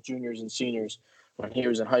practicing with juniors and seniors when he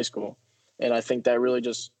was in high school, and I think that really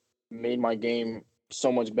just made my game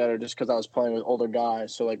so much better just because I was playing with older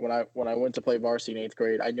guys. So like when I went to play varsity in 8th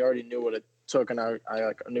grade, I already knew what it took, and I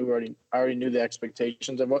already knew the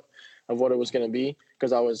expectations of what it was going to be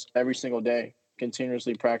because I was every single day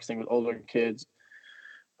continuously practicing with older kids,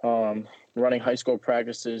 running high school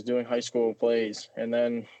practices, doing high school plays, and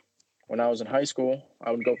then when I was in high school, I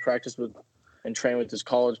would go practice with and train with his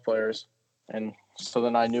college players, and so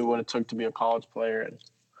then I knew what it took to be a college player and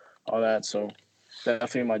all that. So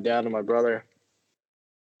definitely, my dad and my brother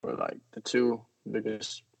were like the two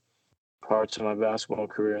biggest parts of my basketball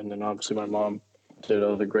career, and then obviously my mom did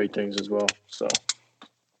other great things as well. So,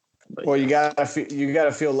 Well, you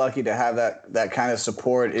gotta feel lucky to have that kind of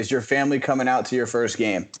support. Is your family coming out to your first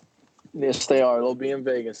game? yes, they are. They'll be in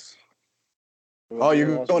Vegas. Oh,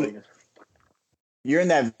 you're going. You're in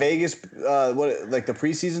that Vegas, like the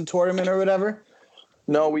preseason tournament or whatever?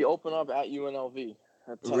 No, we open up at UNLV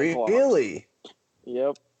at 10 o'clock. Really?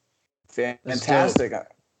 Yep. Fantastic.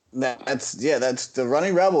 That's the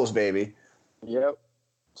Running Rebels, baby. Yep.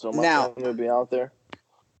 So my Now, family will be out there.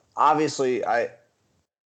 Obviously, I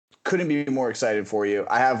couldn't be more excited for you.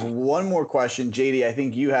 I have one more question. JD, I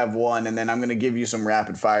think you have one, and then I'm going to give you some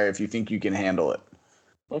rapid fire if you think you can handle it.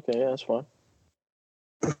 Okay, yeah, that's fine.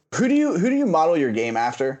 Who do you model your game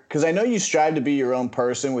after? Because I know you strive to be your own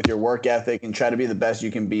person with your work ethic and try to be the best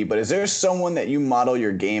you can be, but is there someone that you model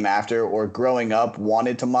your game after or growing up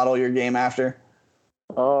wanted to model your game after?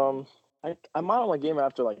 I model my game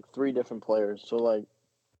after like 3 different players. So like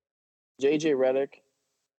JJ Redick,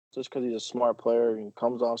 just because he's a smart player, he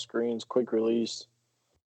comes off screens, quick release.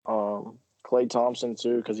 Klay Thompson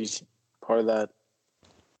too, because he's part of that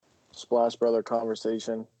Splash Brother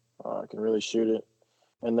conversation. Can really shoot it.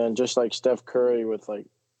 And then just like Steph Curry with like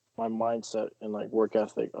my mindset and like work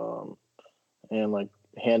ethic, and like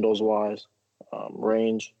handles wise,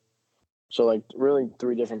 range. So like really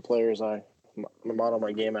 3 different players I model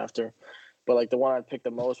my game after. But like the one I'd pick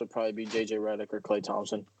the most would probably be JJ Redick or Klay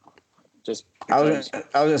Thompson. Just I was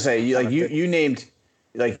gonna say you named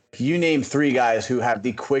 3 guys who have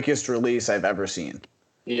the quickest release I've ever seen.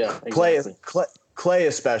 Yeah, exactly. Klay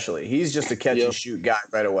especially. He's just a catch and shoot guy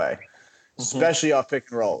right away, especially off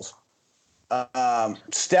pick and rolls.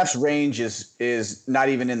 Steph's range is not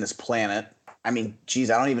even in this planet. I mean,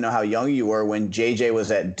 geez, I don't even know how young you were when JJ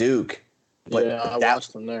was at Duke. But yeah, I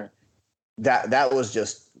watched him there. That was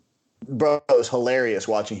just, bro, it was hilarious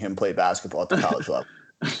watching him play basketball at the college level.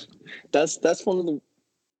 That's one of the,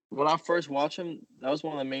 when I first watched him, that was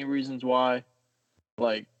one of the main reasons why,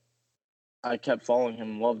 like, I kept following him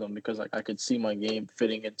and loved him because like I could see my game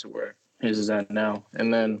fitting into where his is at now.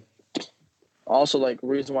 And then also like the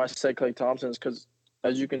reason why I said Klay Thompson is because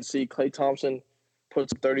as you can see, Klay Thompson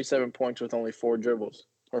puts up 37 points with only 4 dribbles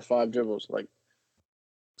or 5 dribbles. Like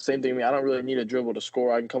same thing. I don't really need a dribble to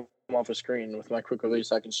score. I can come off a screen with my quick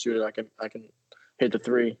release. I can shoot it. I can hit the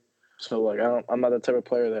 3. So like I'm not the type of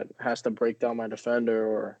player that has to break down my defender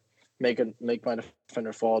or make my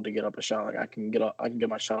defender fall to get up a shot. Like I can get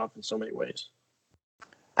my shot off in so many ways.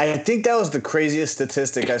 I think that was the craziest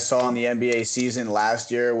statistic I saw in the NBA season last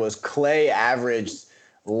year was Clay averaged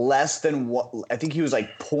less than what I think he was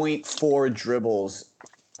like 0.4 dribbles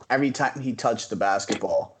every time he touched the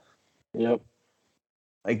basketball. Yep.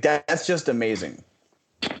 Like that's just amazing.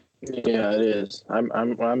 Yeah, it is. I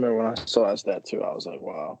remember when I saw that stat too. I was like,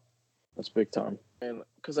 wow, that's big time. And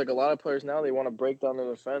because like a lot of players now, they want to break down the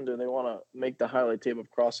defender. They want to make the highlight tape of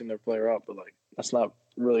crossing their player up, but like that's not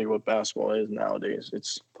really what basketball is nowadays.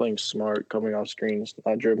 It's playing smart, coming off screens,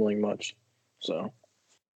 not dribbling much. So,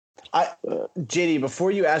 JD,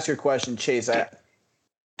 before you ask your question, Chase,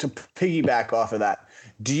 to piggyback off of that,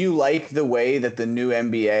 do you like the way that the new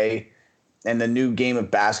NBA and the new game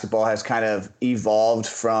of basketball has kind of evolved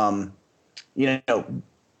from,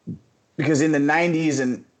 because in the 90s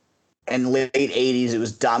and late 80s, it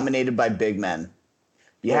was dominated by big men.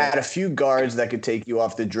 You had a few guards that could take you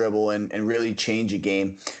off the dribble and really change a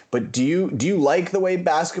game. But do you like the way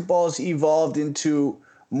basketball has evolved into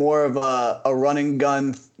more of a run and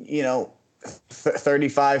gun,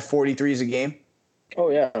 35, 43s a game?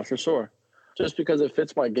 Oh, yeah, for sure. Just because it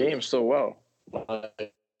fits my game so well.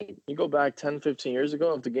 You go back 10, 15 years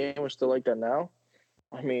ago, if the game was still like that now,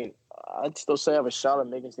 I mean, I'd still say I have a shot at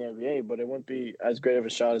making it to the NBA, but it wouldn't be as great of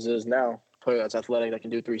a shot as it is now. Player that's athletic, that can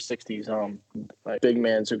do 360s, like big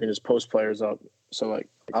mans who can just post players up. So like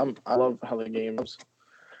I love how the game's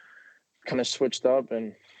kind of switched up,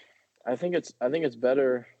 and I think it's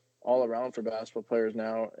better all around for basketball players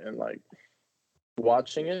now, and like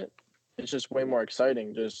watching it, it's just way more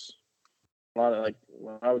exciting. Just a lot of like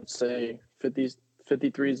I would say 50s,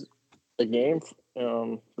 53s a game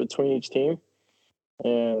between each team,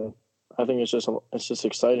 and I think it's just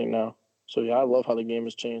exciting now. So yeah, I love how the game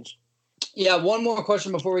has changed. Yeah, one more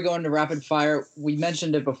question before we go into rapid fire. We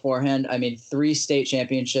mentioned it beforehand. I mean, 3 state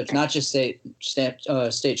championships, not just state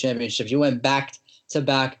championships. You went back to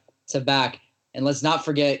back to back. And let's not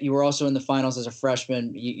forget, you were also in the finals as a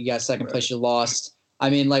freshman. You got second place. You lost. I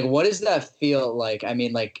mean, like, what does that feel like? I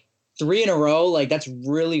mean, like, 3 in a row, like, that's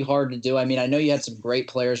really hard to do. I mean, I know you had some great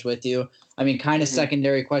players with you. I mean, kind of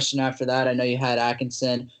secondary question after that. I know you had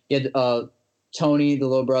Atkinson. You had Tony, the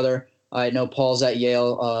little brother. I know Paul's at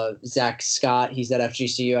Yale. Zach Scott, he's at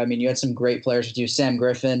FGCU. I mean, you had some great players with you. Sam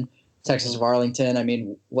Griffin, Texas of Arlington. I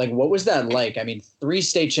mean, like, what was that like? I mean, 3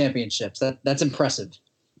 state championships. That's impressive.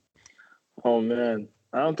 Oh, man.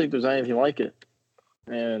 I don't think there's anything like it.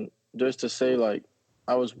 And just to say, like,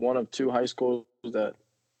 I was one of 2 high schools that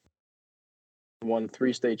won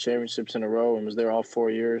 3 state championships in a row and was there all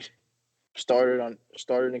 4 years. Started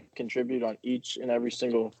and contributed on each and every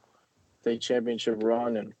single state championship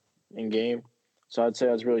run and in game. So I'd say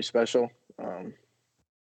that's really special.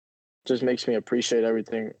 Just makes me appreciate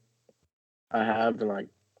everything I have and like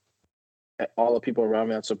all the people around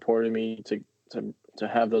me that supported me to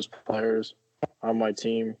have those players on my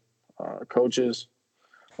team, coaches.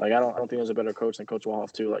 Like I don't think there's a better coach than Coach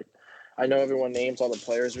Walhoff too. Like I know everyone names all the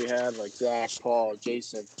players we had, like Zach, Paul,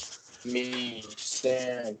 Jason, me,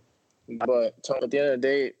 Stan, but at the end of the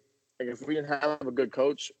day, like if we didn't have a good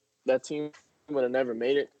coach, that team would have never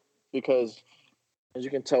made it. Because, as you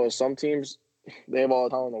can tell, with some teams, they have all the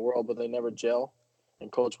talent in the world, but they never gel. And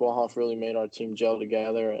Coach Walhoff really made our team gel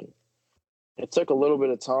together. And it took a little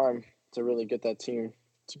bit of time to really get that team,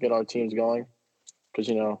 to get our teams going. Because,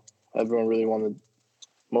 everyone really wanted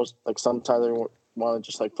sometimes they want to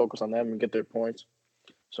just, focus on them and get their points.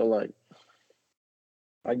 So,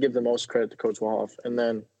 I give the most credit to Coach Walhoff. And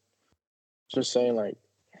then just saying,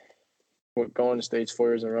 going to states 4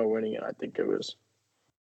 years in a row, winning it, I think it was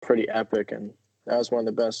pretty epic, and that was one of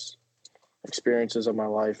the best experiences of my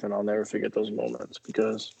life, and I'll never forget those moments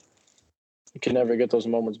because you can never get those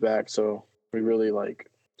moments back. So we really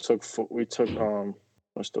took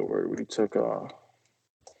what's the word? We took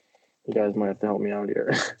you guys might have to help me out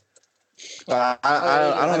here.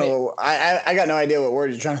 I don't know. I got no idea what word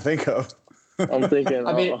you're trying to think of. I'm thinking.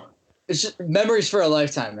 I mean, it's just memories for a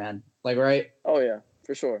lifetime, man. Like, right? Oh yeah,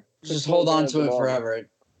 for sure. Just hold on to it forever.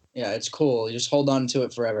 Yeah, it's cool. You just hold on to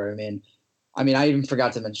it forever. I mean, I even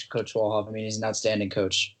forgot to mention Coach Walhoff. I mean, he's an outstanding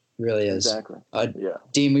coach. He really is. Exactly. Yeah.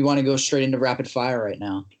 Dean, we want to go straight into rapid fire right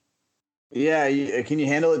now. Yeah. Can you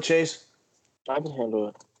handle it, Chase? I can handle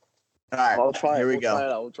it. All right. I'll try it. Here we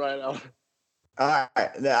go. We'll try it out. All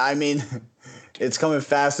right. I mean, it's coming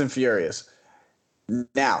fast and furious.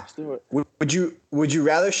 Now, Let's do it. would you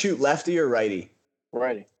rather shoot lefty or righty?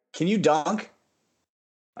 Righty. Can you dunk?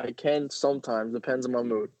 I can sometimes. Depends on my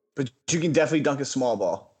mood. But you can definitely dunk a small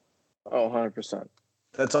ball. Oh, 100%.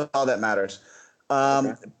 That's all that matters.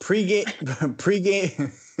 Pre-game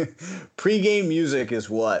pregame pregame music is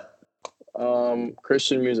what?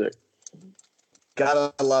 Christian music.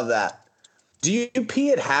 Gotta love that. Do you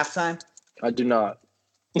pee at halftime? I do not.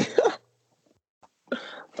 I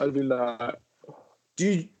do not.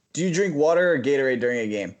 Do you drink water or Gatorade during a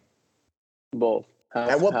game? Both.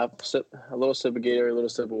 At what- Half sip, a little sip of Gatorade, a little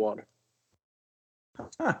sip of water.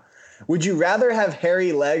 Huh. Would you rather have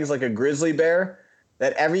hairy legs like a grizzly bear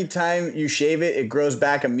that every time you shave it, it grows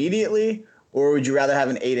back immediately? Or would you rather have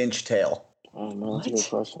an 8-inch tail? Oh, man, that's a good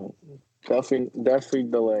question. Definitely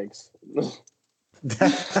the legs.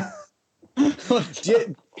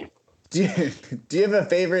 do you have a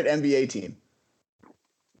favorite NBA team?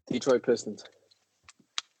 Detroit Pistons.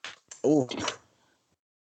 Oh,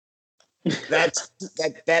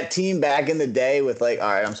 that team back in the day with like. All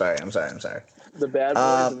right, I'm sorry. The bad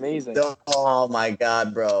boy is amazing. Oh my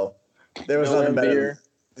god, bro! There was nothing better.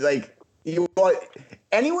 Like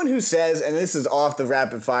anyone who says, and this is off the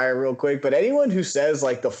rapid fire real quick, but anyone who says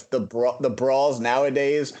like the brawls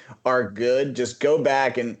nowadays are good, just go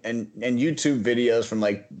back and YouTube videos from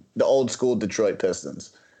like the old school Detroit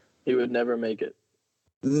Pistons. He would never make it.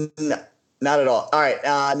 No, not at all. All right,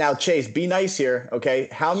 now Chase, be nice here, okay?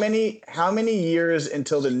 How many years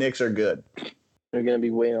until the Knicks are good? They're gonna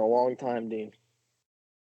be waiting a long time, Dean.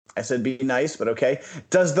 I said be nice, but okay.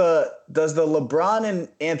 Does the LeBron and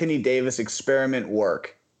Anthony Davis experiment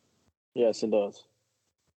work? Yes, it does.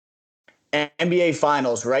 NBA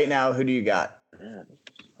Finals right now. Who do you got? Man,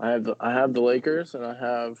 I have the Lakers, and I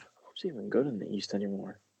have who's even good in the East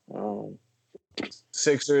anymore.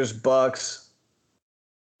 Sixers, Bucks.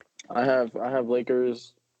 I have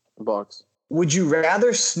Lakers, Bucks. Would you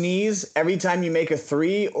rather sneeze every time you make a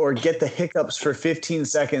three or get the hiccups for 15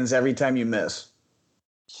 seconds every time you miss?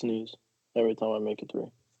 Sneeze every time I make a three.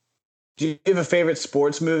 Do you have a favorite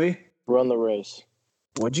sports movie? Run the Race.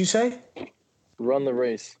 What'd you say? Run the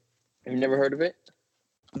Race. Have you never heard of it?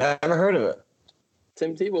 Never heard of it.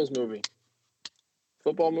 Tim Tebow's movie.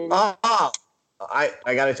 Football movie. I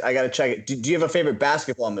gotta check it. Do you have a favorite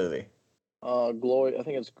basketball movie? Glory. I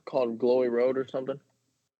think it's called Glory Road or something.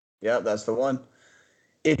 Yeah, that's the one.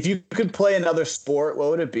 If you could play another sport,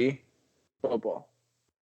 what would it be? Football.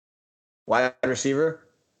 Wide receiver?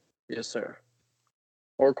 Yes, sir.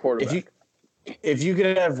 Or quarterback. If you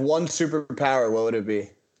could have one superpower, what would it be?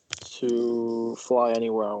 To fly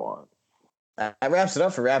anywhere I want. That wraps it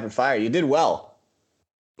up for rapid fire. You did well.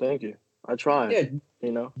 Thank you. I tried. Yeah.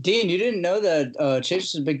 You know, Dean, you didn't know that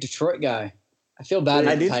Chase is a big Detroit guy. I feel bad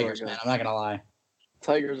Yeah, for the I did. Tigers, man. I'm not gonna lie.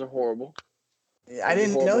 Tigers are horrible. I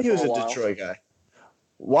didn't know he was a for a while. Detroit guy.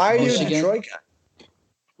 Why are you a Michigan? Detroit guy?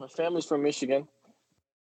 My family's from Michigan.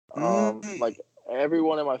 Mm. Like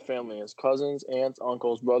everyone in my family is cousins, aunts,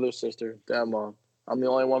 uncles, brother, sister, dad, mom. I'm the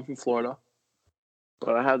only one from Florida,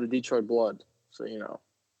 but I have the Detroit blood, so you know.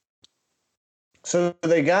 So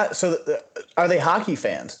are they hockey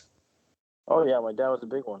fans? Oh yeah, my dad was a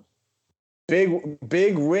big one.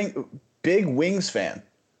 Big Wings fan.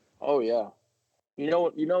 Oh yeah, you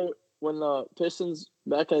know when the Pistons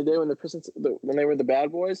back in the day when they were the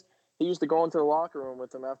bad boys, he used to go into the locker room with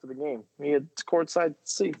them after the game. He had courtside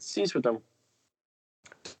seats with them.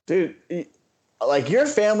 Dude, like your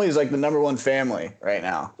family is like the number one family right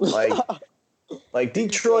now. Like like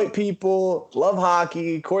Detroit people love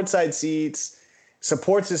hockey, courtside seats,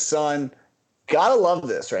 supports his son. Gotta love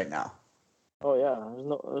this right now. Oh yeah,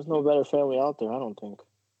 there's no better family out there, I don't think.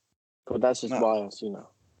 But that's just bias, you know.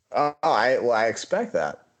 I expect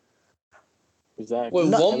that. Exactly.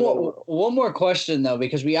 Wait, one more question though,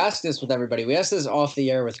 because we asked this with everybody. We asked this off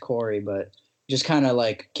the air with Corey, but just kind of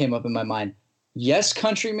like came up in my mind. Yes,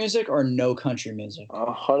 country music or no country music?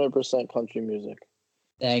 100% country music.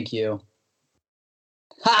 Thank you.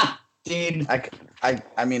 Ha, Dean.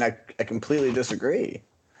 I mean I completely disagree.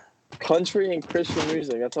 Country and Christian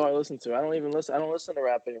music. That's all I listen to. I don't listen to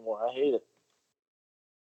rap anymore. I hate it.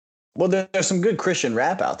 Well, there's some good Christian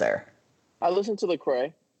rap out there. I listen to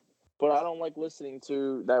Lecrae, but I don't like listening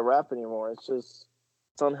to that rap anymore. It's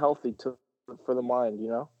unhealthy for the mind, you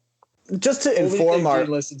know. Just to inform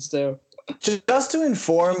Just to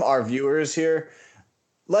inform our viewers here,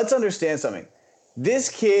 let's understand something. This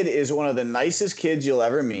kid is one of the nicest kids you'll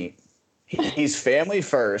ever meet. He's family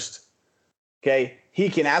first. Okay, he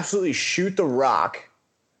can absolutely shoot the rock.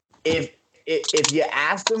 If you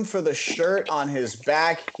asked him for the shirt on his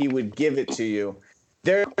back, he would give it to you.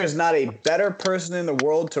 There is not a better person in the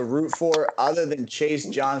world to root for other than Chase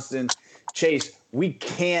Johnston. Chase, we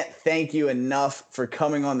can't thank you enough for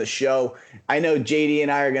coming on the show. I know JD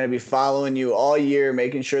and I are going to be following you all year,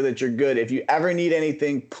 making sure that you're good. If you ever need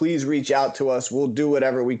anything, please reach out to us. We'll do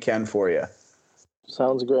whatever we can for you.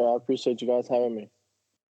 Sounds great. I appreciate you guys having me.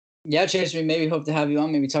 Yeah, Chase, we maybe hope to have you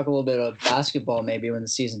on. Maybe talk a little bit of basketball, maybe when the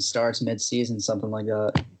season starts, mid-season, something like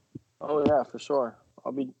that. Oh yeah, for sure.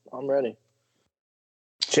 I'm ready.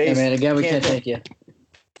 Chase, Hey, man, again, we can't thank you.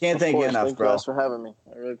 Can't thank you enough, Thank bro. you guys for having me.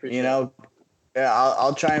 I really appreciate it. Yeah,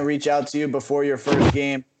 I'll try and reach out to you before your first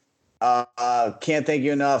game. Can't thank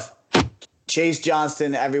you enough. Chase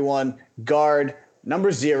Johnston, everyone, guard,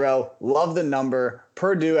 number 0. Love the number.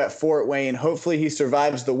 Purdue at Fort Wayne. Hopefully he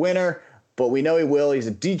survives the winter, but we know he will. He's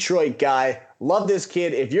a Detroit guy. Love this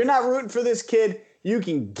kid. If you're not rooting for this kid, you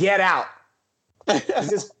can get out.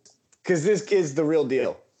 Because this kid's the real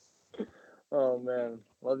deal. Oh, man.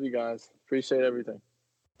 Love you guys. Appreciate everything.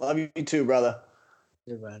 Love you too, brother.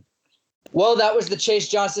 You're bad. Well, that was the Chase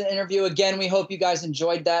Johnston interview. Again, we hope you guys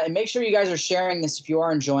enjoyed that. And make sure you guys are sharing this if you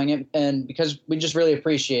are enjoying it, and because we just really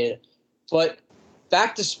appreciate it. But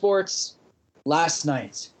back to sports last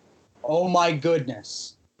night. Oh, my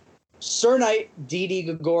goodness. Sir Knight Didi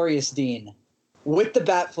Gregorius Dean with the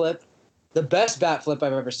bat flip, the best bat flip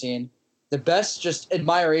I've ever seen, the best just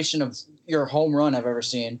admiration of your home run I've ever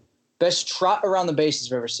seen, best trot around the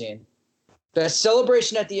bases I've ever seen, best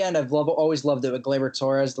celebration at the end. I've always loved it with Gleyber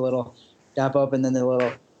Torres, the little dap up and then the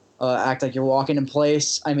little act like you're walking in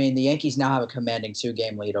place. I mean, the Yankees now have a commanding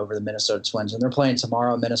 2-game lead over the Minnesota Twins, and they're playing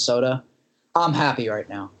tomorrow in Minnesota. I'm happy right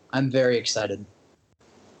now. I'm very excited.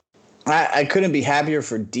 I couldn't be happier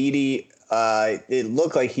for Didi. It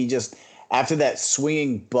looked like he just, after that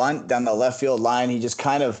swinging bunt down the left field line, he just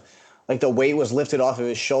kind of, like the weight was lifted off of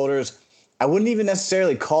his shoulders. I wouldn't even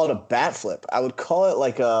necessarily call it a bat flip. I would call it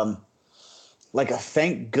like a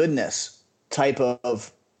thank goodness type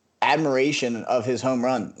of admiration of his home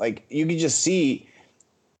run. Like you could just see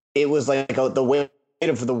it was like the weight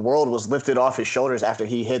of the world was lifted off his shoulders after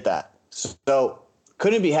he hit that. So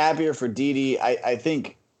couldn't be happier for Didi. I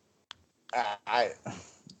think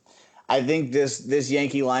this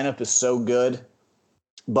Yankee lineup is so good.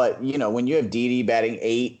 But, you know, when you have Didi batting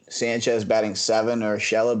 8, Sanchez batting 7, or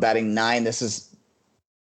Urshela batting 9, this is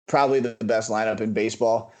probably the best lineup in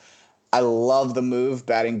baseball. I love the move,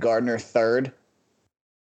 batting Gardner 3rd.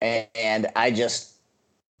 And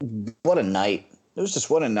what a night. It was just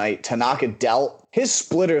what a night. Tanaka dealt. His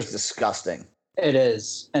splitter is disgusting. It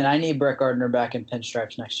is. And I need Brett Gardner back in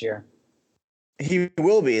pinstripes next year. He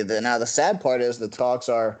will be. Now, the sad part is the talks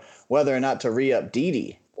are whether or not to re-up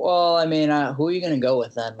Didi. Well, I mean, who are you going to go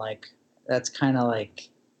with then? Like, that's kind of like,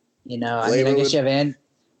 you know, I guess you have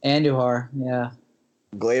Andujar. Yeah.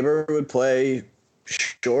 Gleyber would play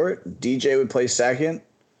short. DJ would play second.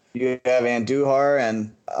 You have Andujar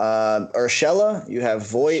and Urshela. You have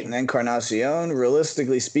Voit and Encarnacion.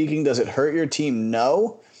 Realistically speaking, does it hurt your team?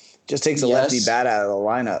 No. Just takes a lefty bat out of the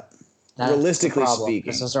lineup. That's realistically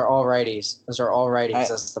speaking. Those are all righties.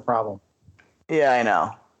 That's the problem. Yeah, I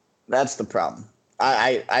know. That's the problem.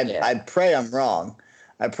 I pray I'm wrong.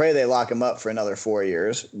 I pray they lock him up for another 4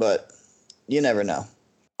 years, but you never know.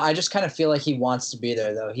 I just kind of feel like he wants to be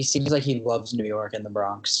there, though. He seems like he loves New York and the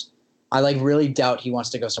Bronx. I really doubt he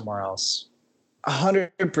wants to go somewhere else.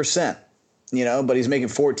 100%. You know, but he's making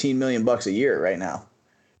 $14 million a year right now,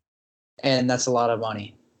 and that's a lot of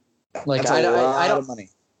money. Like that's a lot of money.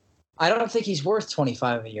 I don't think he's worth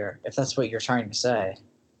 25 a year, if that's what you're trying to say.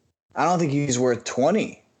 I don't think he's worth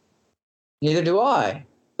 20. Neither do I.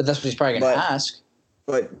 But that's what he's probably going to ask.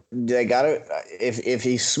 But they got to. If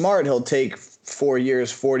he's smart, he'll take 4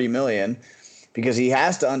 years, $40 million, because he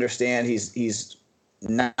has to understand he's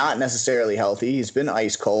not necessarily healthy. He's been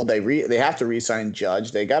ice cold. They have to re-sign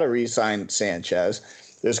Judge. They got to re-sign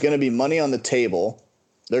Sanchez. There's going to be money on the table.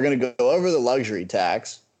 They're going to go over the luxury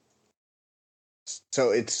tax. So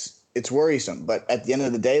it's worrisome. But at the end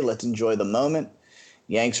of the day, let's enjoy the moment.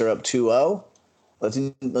 Yanks are up 2-0.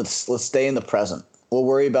 Let's stay in the present. We'll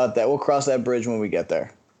worry about that. We'll cross that bridge when we get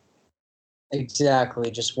there.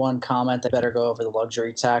 Exactly. Just one comment. They better go over the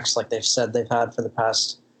luxury tax like they've said they've had for the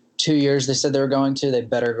past 2 years. They said they were going to. They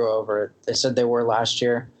better go over it. They said they were last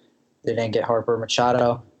year. They didn't get Harper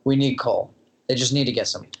Machado. We need Cole. They just need to get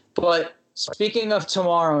some. But speaking of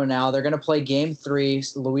tomorrow now, they're going to play Game 3.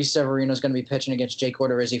 Luis Severino is going to be pitching against Jake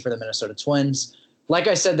Odorizzi for the Minnesota Twins. Like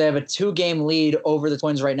I said, they have a 2-game lead over the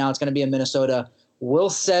Twins right now. It's going to be in Minnesota. Will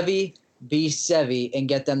Sevy be Sevy and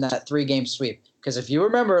get them that 3-game sweep? Because if you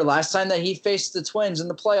remember, last time that he faced the Twins in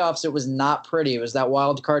the playoffs, it was not pretty. It was that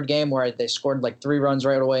wild card game where they scored like 3 runs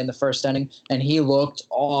right away in the first inning, and he looked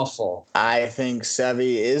awful. I think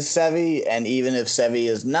Sevy is Sevy, and even if Sevy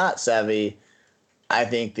is not Sevy, I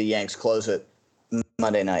think the Yanks close it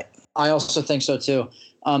Monday night. I also think so too.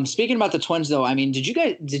 Speaking about the Twins, though, I mean, did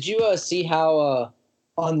you see how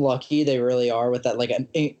unlucky they really are with that, like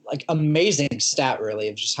amazing stat, really,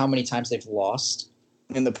 of just how many times they've lost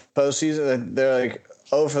in the postseason. They're like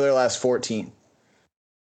 0 for their last 14.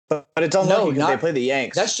 But it's unlucky because they play the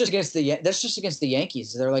Yanks. That's just against the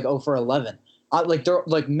Yankees. They're like 0 for 11. Like they're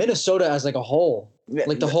like Minnesota as like a whole,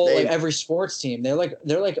 like the whole like every sports team. They're like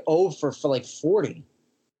 0 for like 40.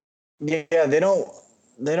 Yeah, they don't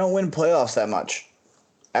win playoffs that much,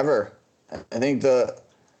 ever. I think I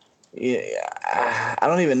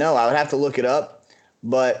don't even know. I would have to look it up,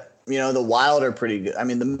 but the Wild are pretty good. I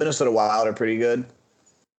mean, the Minnesota Wild are pretty good.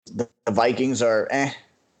 The Vikings are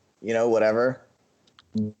whatever.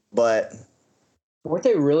 But weren't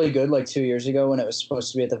they really good like 2 years ago when it was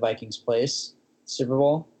supposed to be at the Vikings' place, Super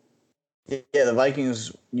Bowl? Yeah, the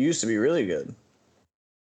Vikings used to be really good.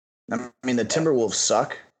 I mean, the Timberwolves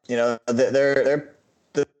suck. They're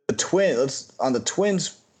the Twins. Let's on the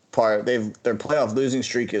Twins part. Their playoff losing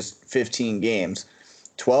streak is 15 games,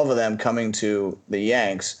 12 of them coming to the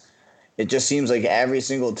Yanks. It just seems like every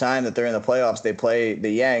single time that they're in the playoffs, they play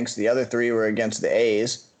the Yanks. The other 3 were against the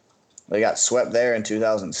A's. They got swept there in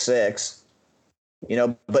 2006.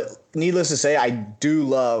 But needless to say, I do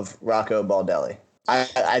love Rocco Baldelli.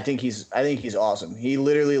 I think he's awesome. He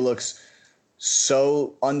literally looks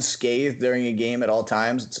so unscathed during a game at all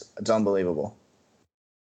times. It's unbelievable.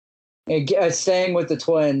 Staying with the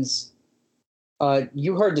Twins,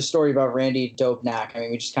 you heard the story about Randy Dobnak. I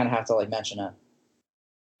mean, we just kind of have to like mention it.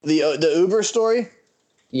 The Uber story?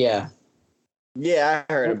 Yeah. Yeah,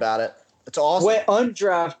 I heard about it. It's awesome. Went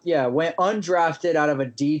undrafted out of a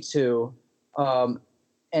D2,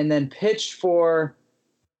 and then pitched for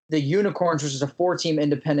the Unicorns, which is a 4-team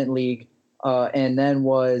independent league, and then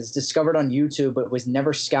was discovered on YouTube, but was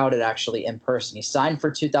never scouted actually in person. He signed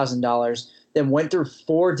for $2,000, then went through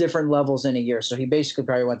 4 different levels in a year. So he basically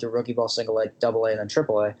probably went through rookie ball, single A, double A, and then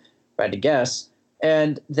triple A, if I had to guess.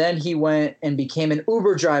 And then he went and became an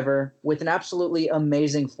Uber driver with an absolutely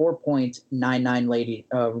amazing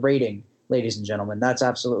 4.99 rating, ladies and gentlemen. That's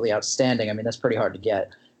absolutely outstanding. I mean, that's pretty hard to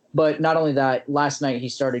get. But not only that, last night he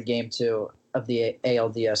started game 2 of the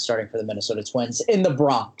ALDS starting for the Minnesota Twins in the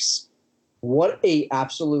Bronx. What a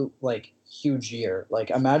absolute, like, huge year.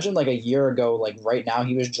 Like, imagine, like, a year ago, like, right now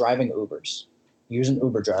he was driving Ubers. He was an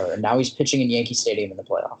Uber driver, and now he's pitching in Yankee Stadium in the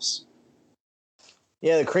playoffs.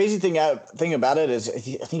 Yeah, the crazy thing about it is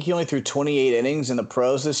I think he only threw 28 innings in the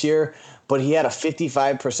pros this year, but he had a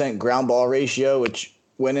 55% ground ball ratio, which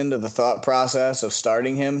went into the thought process of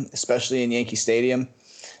starting him, especially in Yankee Stadium.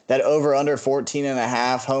 That over-under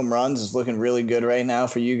 14.5 home runs is looking really good right now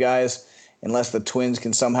for you guys, unless the Twins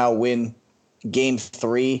can somehow win Game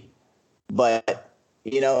 3. But,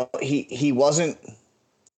 he didn't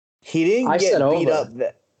get beat up.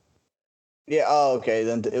 Yeah, oh, okay.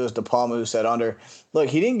 Then it was DePalma who said under. Look,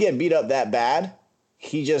 he didn't get beat up that bad.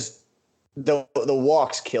 He just the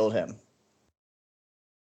walks killed him.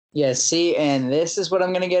 Yeah, see, and this is what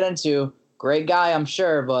I'm going to get into. Great guy, I'm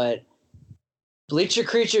sure, but Bleacher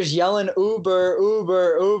Creatures yelling Uber,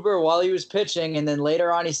 Uber, Uber while he was pitching, and then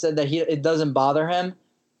later on he said that it doesn't bother him.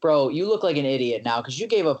 Bro, you look like an idiot now because you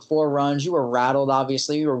gave up 4 runs. You were rattled,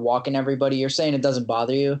 obviously. You were walking everybody. You're saying it doesn't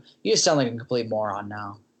bother you. You just sound like a complete moron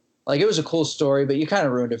now. Like, it was a cool story, but you kind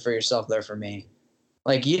of ruined it for yourself there for me.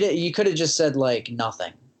 Like, you could have just said, like,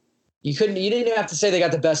 nothing. You didn't even have to say they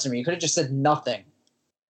got the best of me. You could have just said nothing.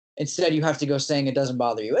 Instead, you have to go saying it doesn't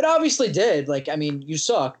bother you. It obviously did. Like, I mean, you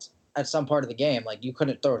sucked at some part of the game. Like, you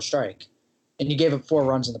couldn't throw a strike. And you gave up 4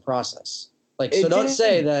 runs in the process. Like, so don't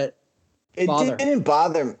say that it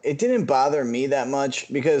didn't bother me that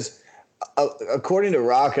much because, according to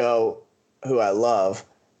Rocco, who I love,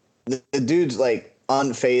 the dude's, like,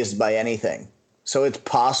 unfazed by anything. So it's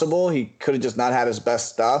possible he could have just not had his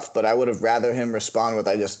best stuff, but I would have rather him respond with,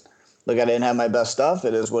 I didn't have my best stuff.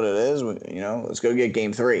 It is what it is. Let's go get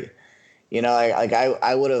Game 3. I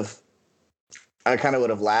kind of would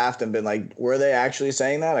have laughed and been like, were they actually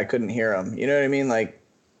saying that? I couldn't hear them. You know what I mean? Like,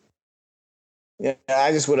 yeah,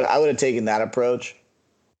 I would have taken that approach,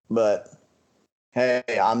 but hey,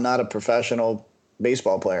 I'm not a professional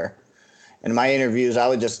baseball player. In my interviews, I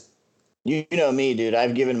would just, you know me, dude.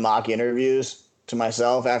 I've given mock interviews to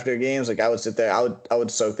myself after games. Like, I would sit there, I would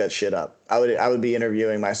soak that shit up. I would be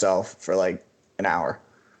interviewing myself for like an hour.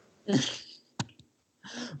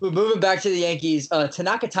 But moving back to the Yankees,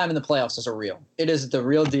 Tanaka time in the playoffs is it is the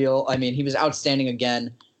real deal. I mean, he was outstanding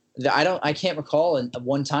again. I can't recall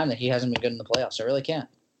one time that he hasn't been good in the playoffs. I really can't.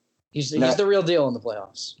 He's the real deal in the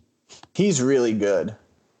playoffs. He's really good.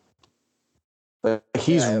 But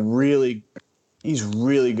he's really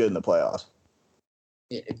good in the playoffs.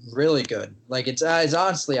 Really good. Like, it's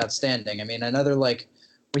honestly outstanding. I mean, another like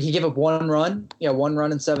He gave up 1 run. Yeah, 1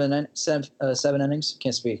 run in 7 innings.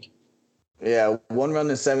 Can't speak. Yeah, 1 run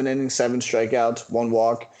in 7 innings, 7 strikeouts, 1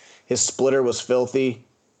 walk. His splitter was filthy.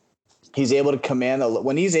 He's able to command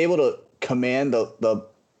when he's able to command the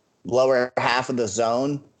lower half of the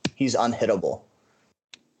zone, he's unhittable.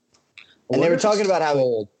 And they were talking about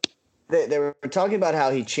how they were talking about how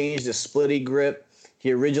he changed his splitty grip.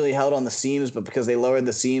 He originally held on the seams, but because they lowered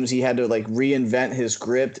the seams, he had to like reinvent his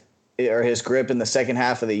grip in the second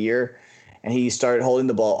half of the year. And he started holding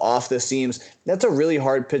the ball off the seams. That's a really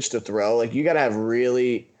hard pitch to throw. Like, you got to have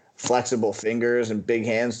really flexible fingers and big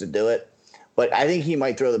hands to do it. But I think he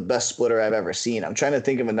might throw the best splitter I've ever seen. I'm trying to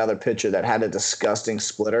think of another pitcher that had a disgusting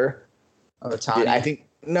splitter. Ohtani. I think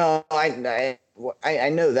no. I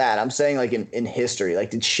know that. I'm saying like in history. Like,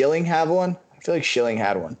 did Schilling have one? I feel like Schilling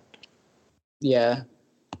had one. Yeah.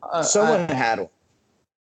 Someone had one.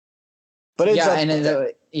 But it's I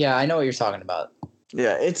know what you're talking about.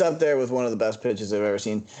 Yeah, it's up there with one of the best pitches I've ever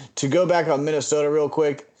seen. To go back on Minnesota real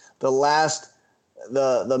quick,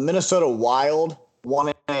 the Minnesota Wild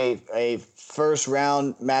won a first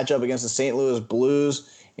round matchup against the St. Louis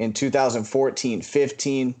Blues in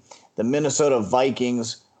 2014-15. The Minnesota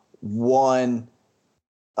Vikings won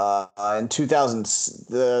in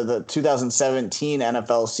the 2017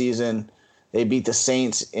 NFL season. They beat the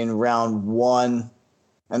Saints in round 1.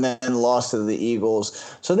 And then lost to the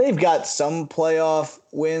Eagles. So they've got some playoff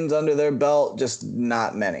wins under their belt, just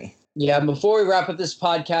not many. Yeah, before we wrap up this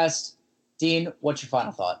podcast, Dean, what's your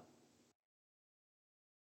final thought?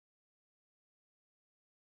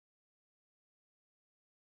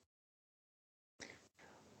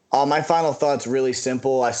 My final thought's really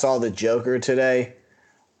simple. I saw the Joker today.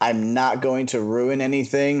 I'm not going to ruin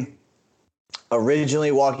anything.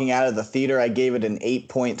 Originally, walking out of the theater, I gave it an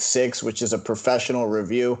 8.6, which is a professional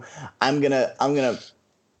review. I'm gonna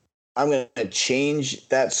change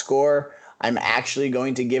that score. I'm actually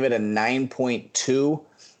going to give it a 9.2.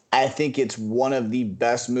 I think it's one of the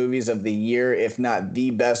best movies of the year, if not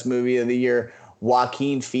the best movie of the year.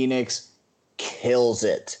 Joaquin Phoenix kills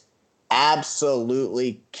it.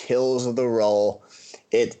 Absolutely kills the role.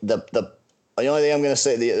 The only thing I'm going to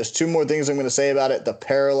say, there's 2 more things I'm going to say about it. The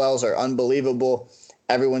parallels are unbelievable.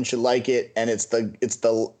 Everyone should like it, and it's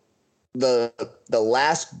the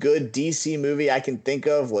last good DC movie I can think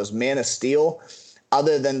of was Man of Steel.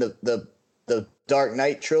 Other than the Dark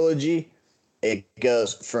Knight trilogy, it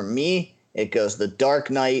goes, for me, it goes The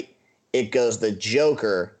Dark Knight, it goes The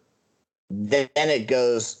Joker, then it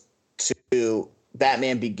goes to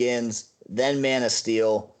Batman Begins, then Man of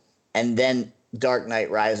Steel, and then Dark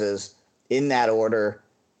Knight Rises. In that order.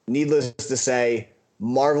 Needless to say,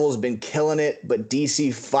 Marvel's been killing it, but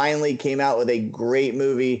DC finally came out with a great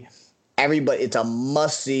movie. It's a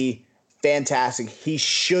must-see, fantastic. He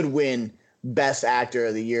should win Best Actor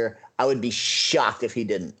of the Year. I would be shocked if he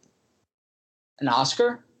didn't. An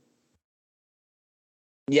Oscar?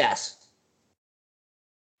 Yes.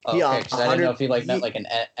 Oh, okay, because I didn't know if he meant like an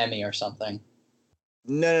Emmy or something.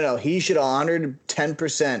 No. He should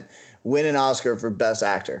 110% win an Oscar for Best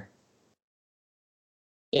Actor.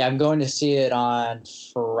 Yeah, I'm going to see it on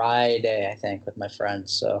Friday, I think, with my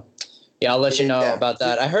friends. So, yeah, I'll let you know about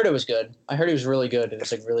that. I heard it was good. I heard it was really good. It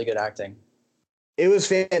was like really good acting. It was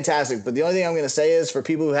fantastic. But the only thing I'm going to say is, for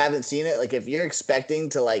people who haven't seen it, like, if you're expecting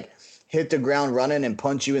to like hit the ground running and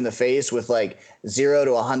punch you in the face with like 0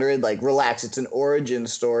 to 100, like, relax. It's an origin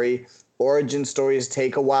story. Origin stories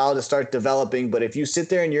take a while to start developing, but if you sit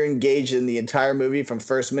there and you're engaged in the entire movie from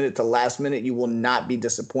first minute to last minute, you will not be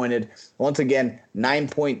disappointed. Once again,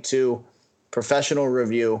 9.2, professional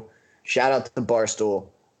review. Shout out to Barstool.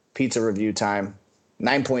 Pizza review time.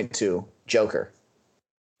 9.2, Joker.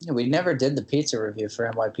 Yeah, we never did the pizza review for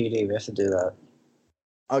NYPD. We have to do that.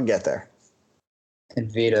 I'll get there.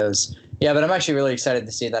 And Vito's. Yeah, but I'm actually really excited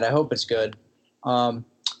to see that. I hope it's good.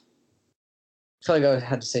 I feel like I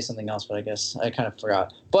had to say something else, but I guess I kind of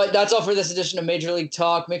forgot. But that's all for this edition of Major League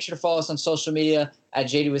Talk. Make sure to follow us on social media at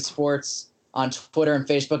JD with Sports on Twitter and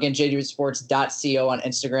Facebook, and jdwithsports.co on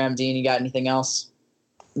Instagram. Dean, you got anything else?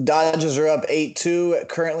 Dodgers are up 8-2.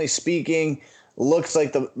 Currently speaking, looks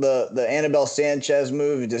like the Anibal Sanchez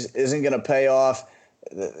move just isn't going to pay off.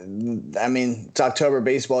 I mean, it's October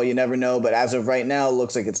baseball. You never know. But as of right now, it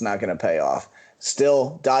looks like it's not going to pay off.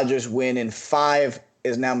 Still, Dodgers win in 5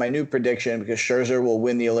 is now my new prediction, because Scherzer will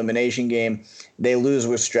win the elimination game. They lose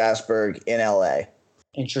with Strasburg in LA.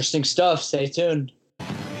 Interesting stuff. Stay tuned.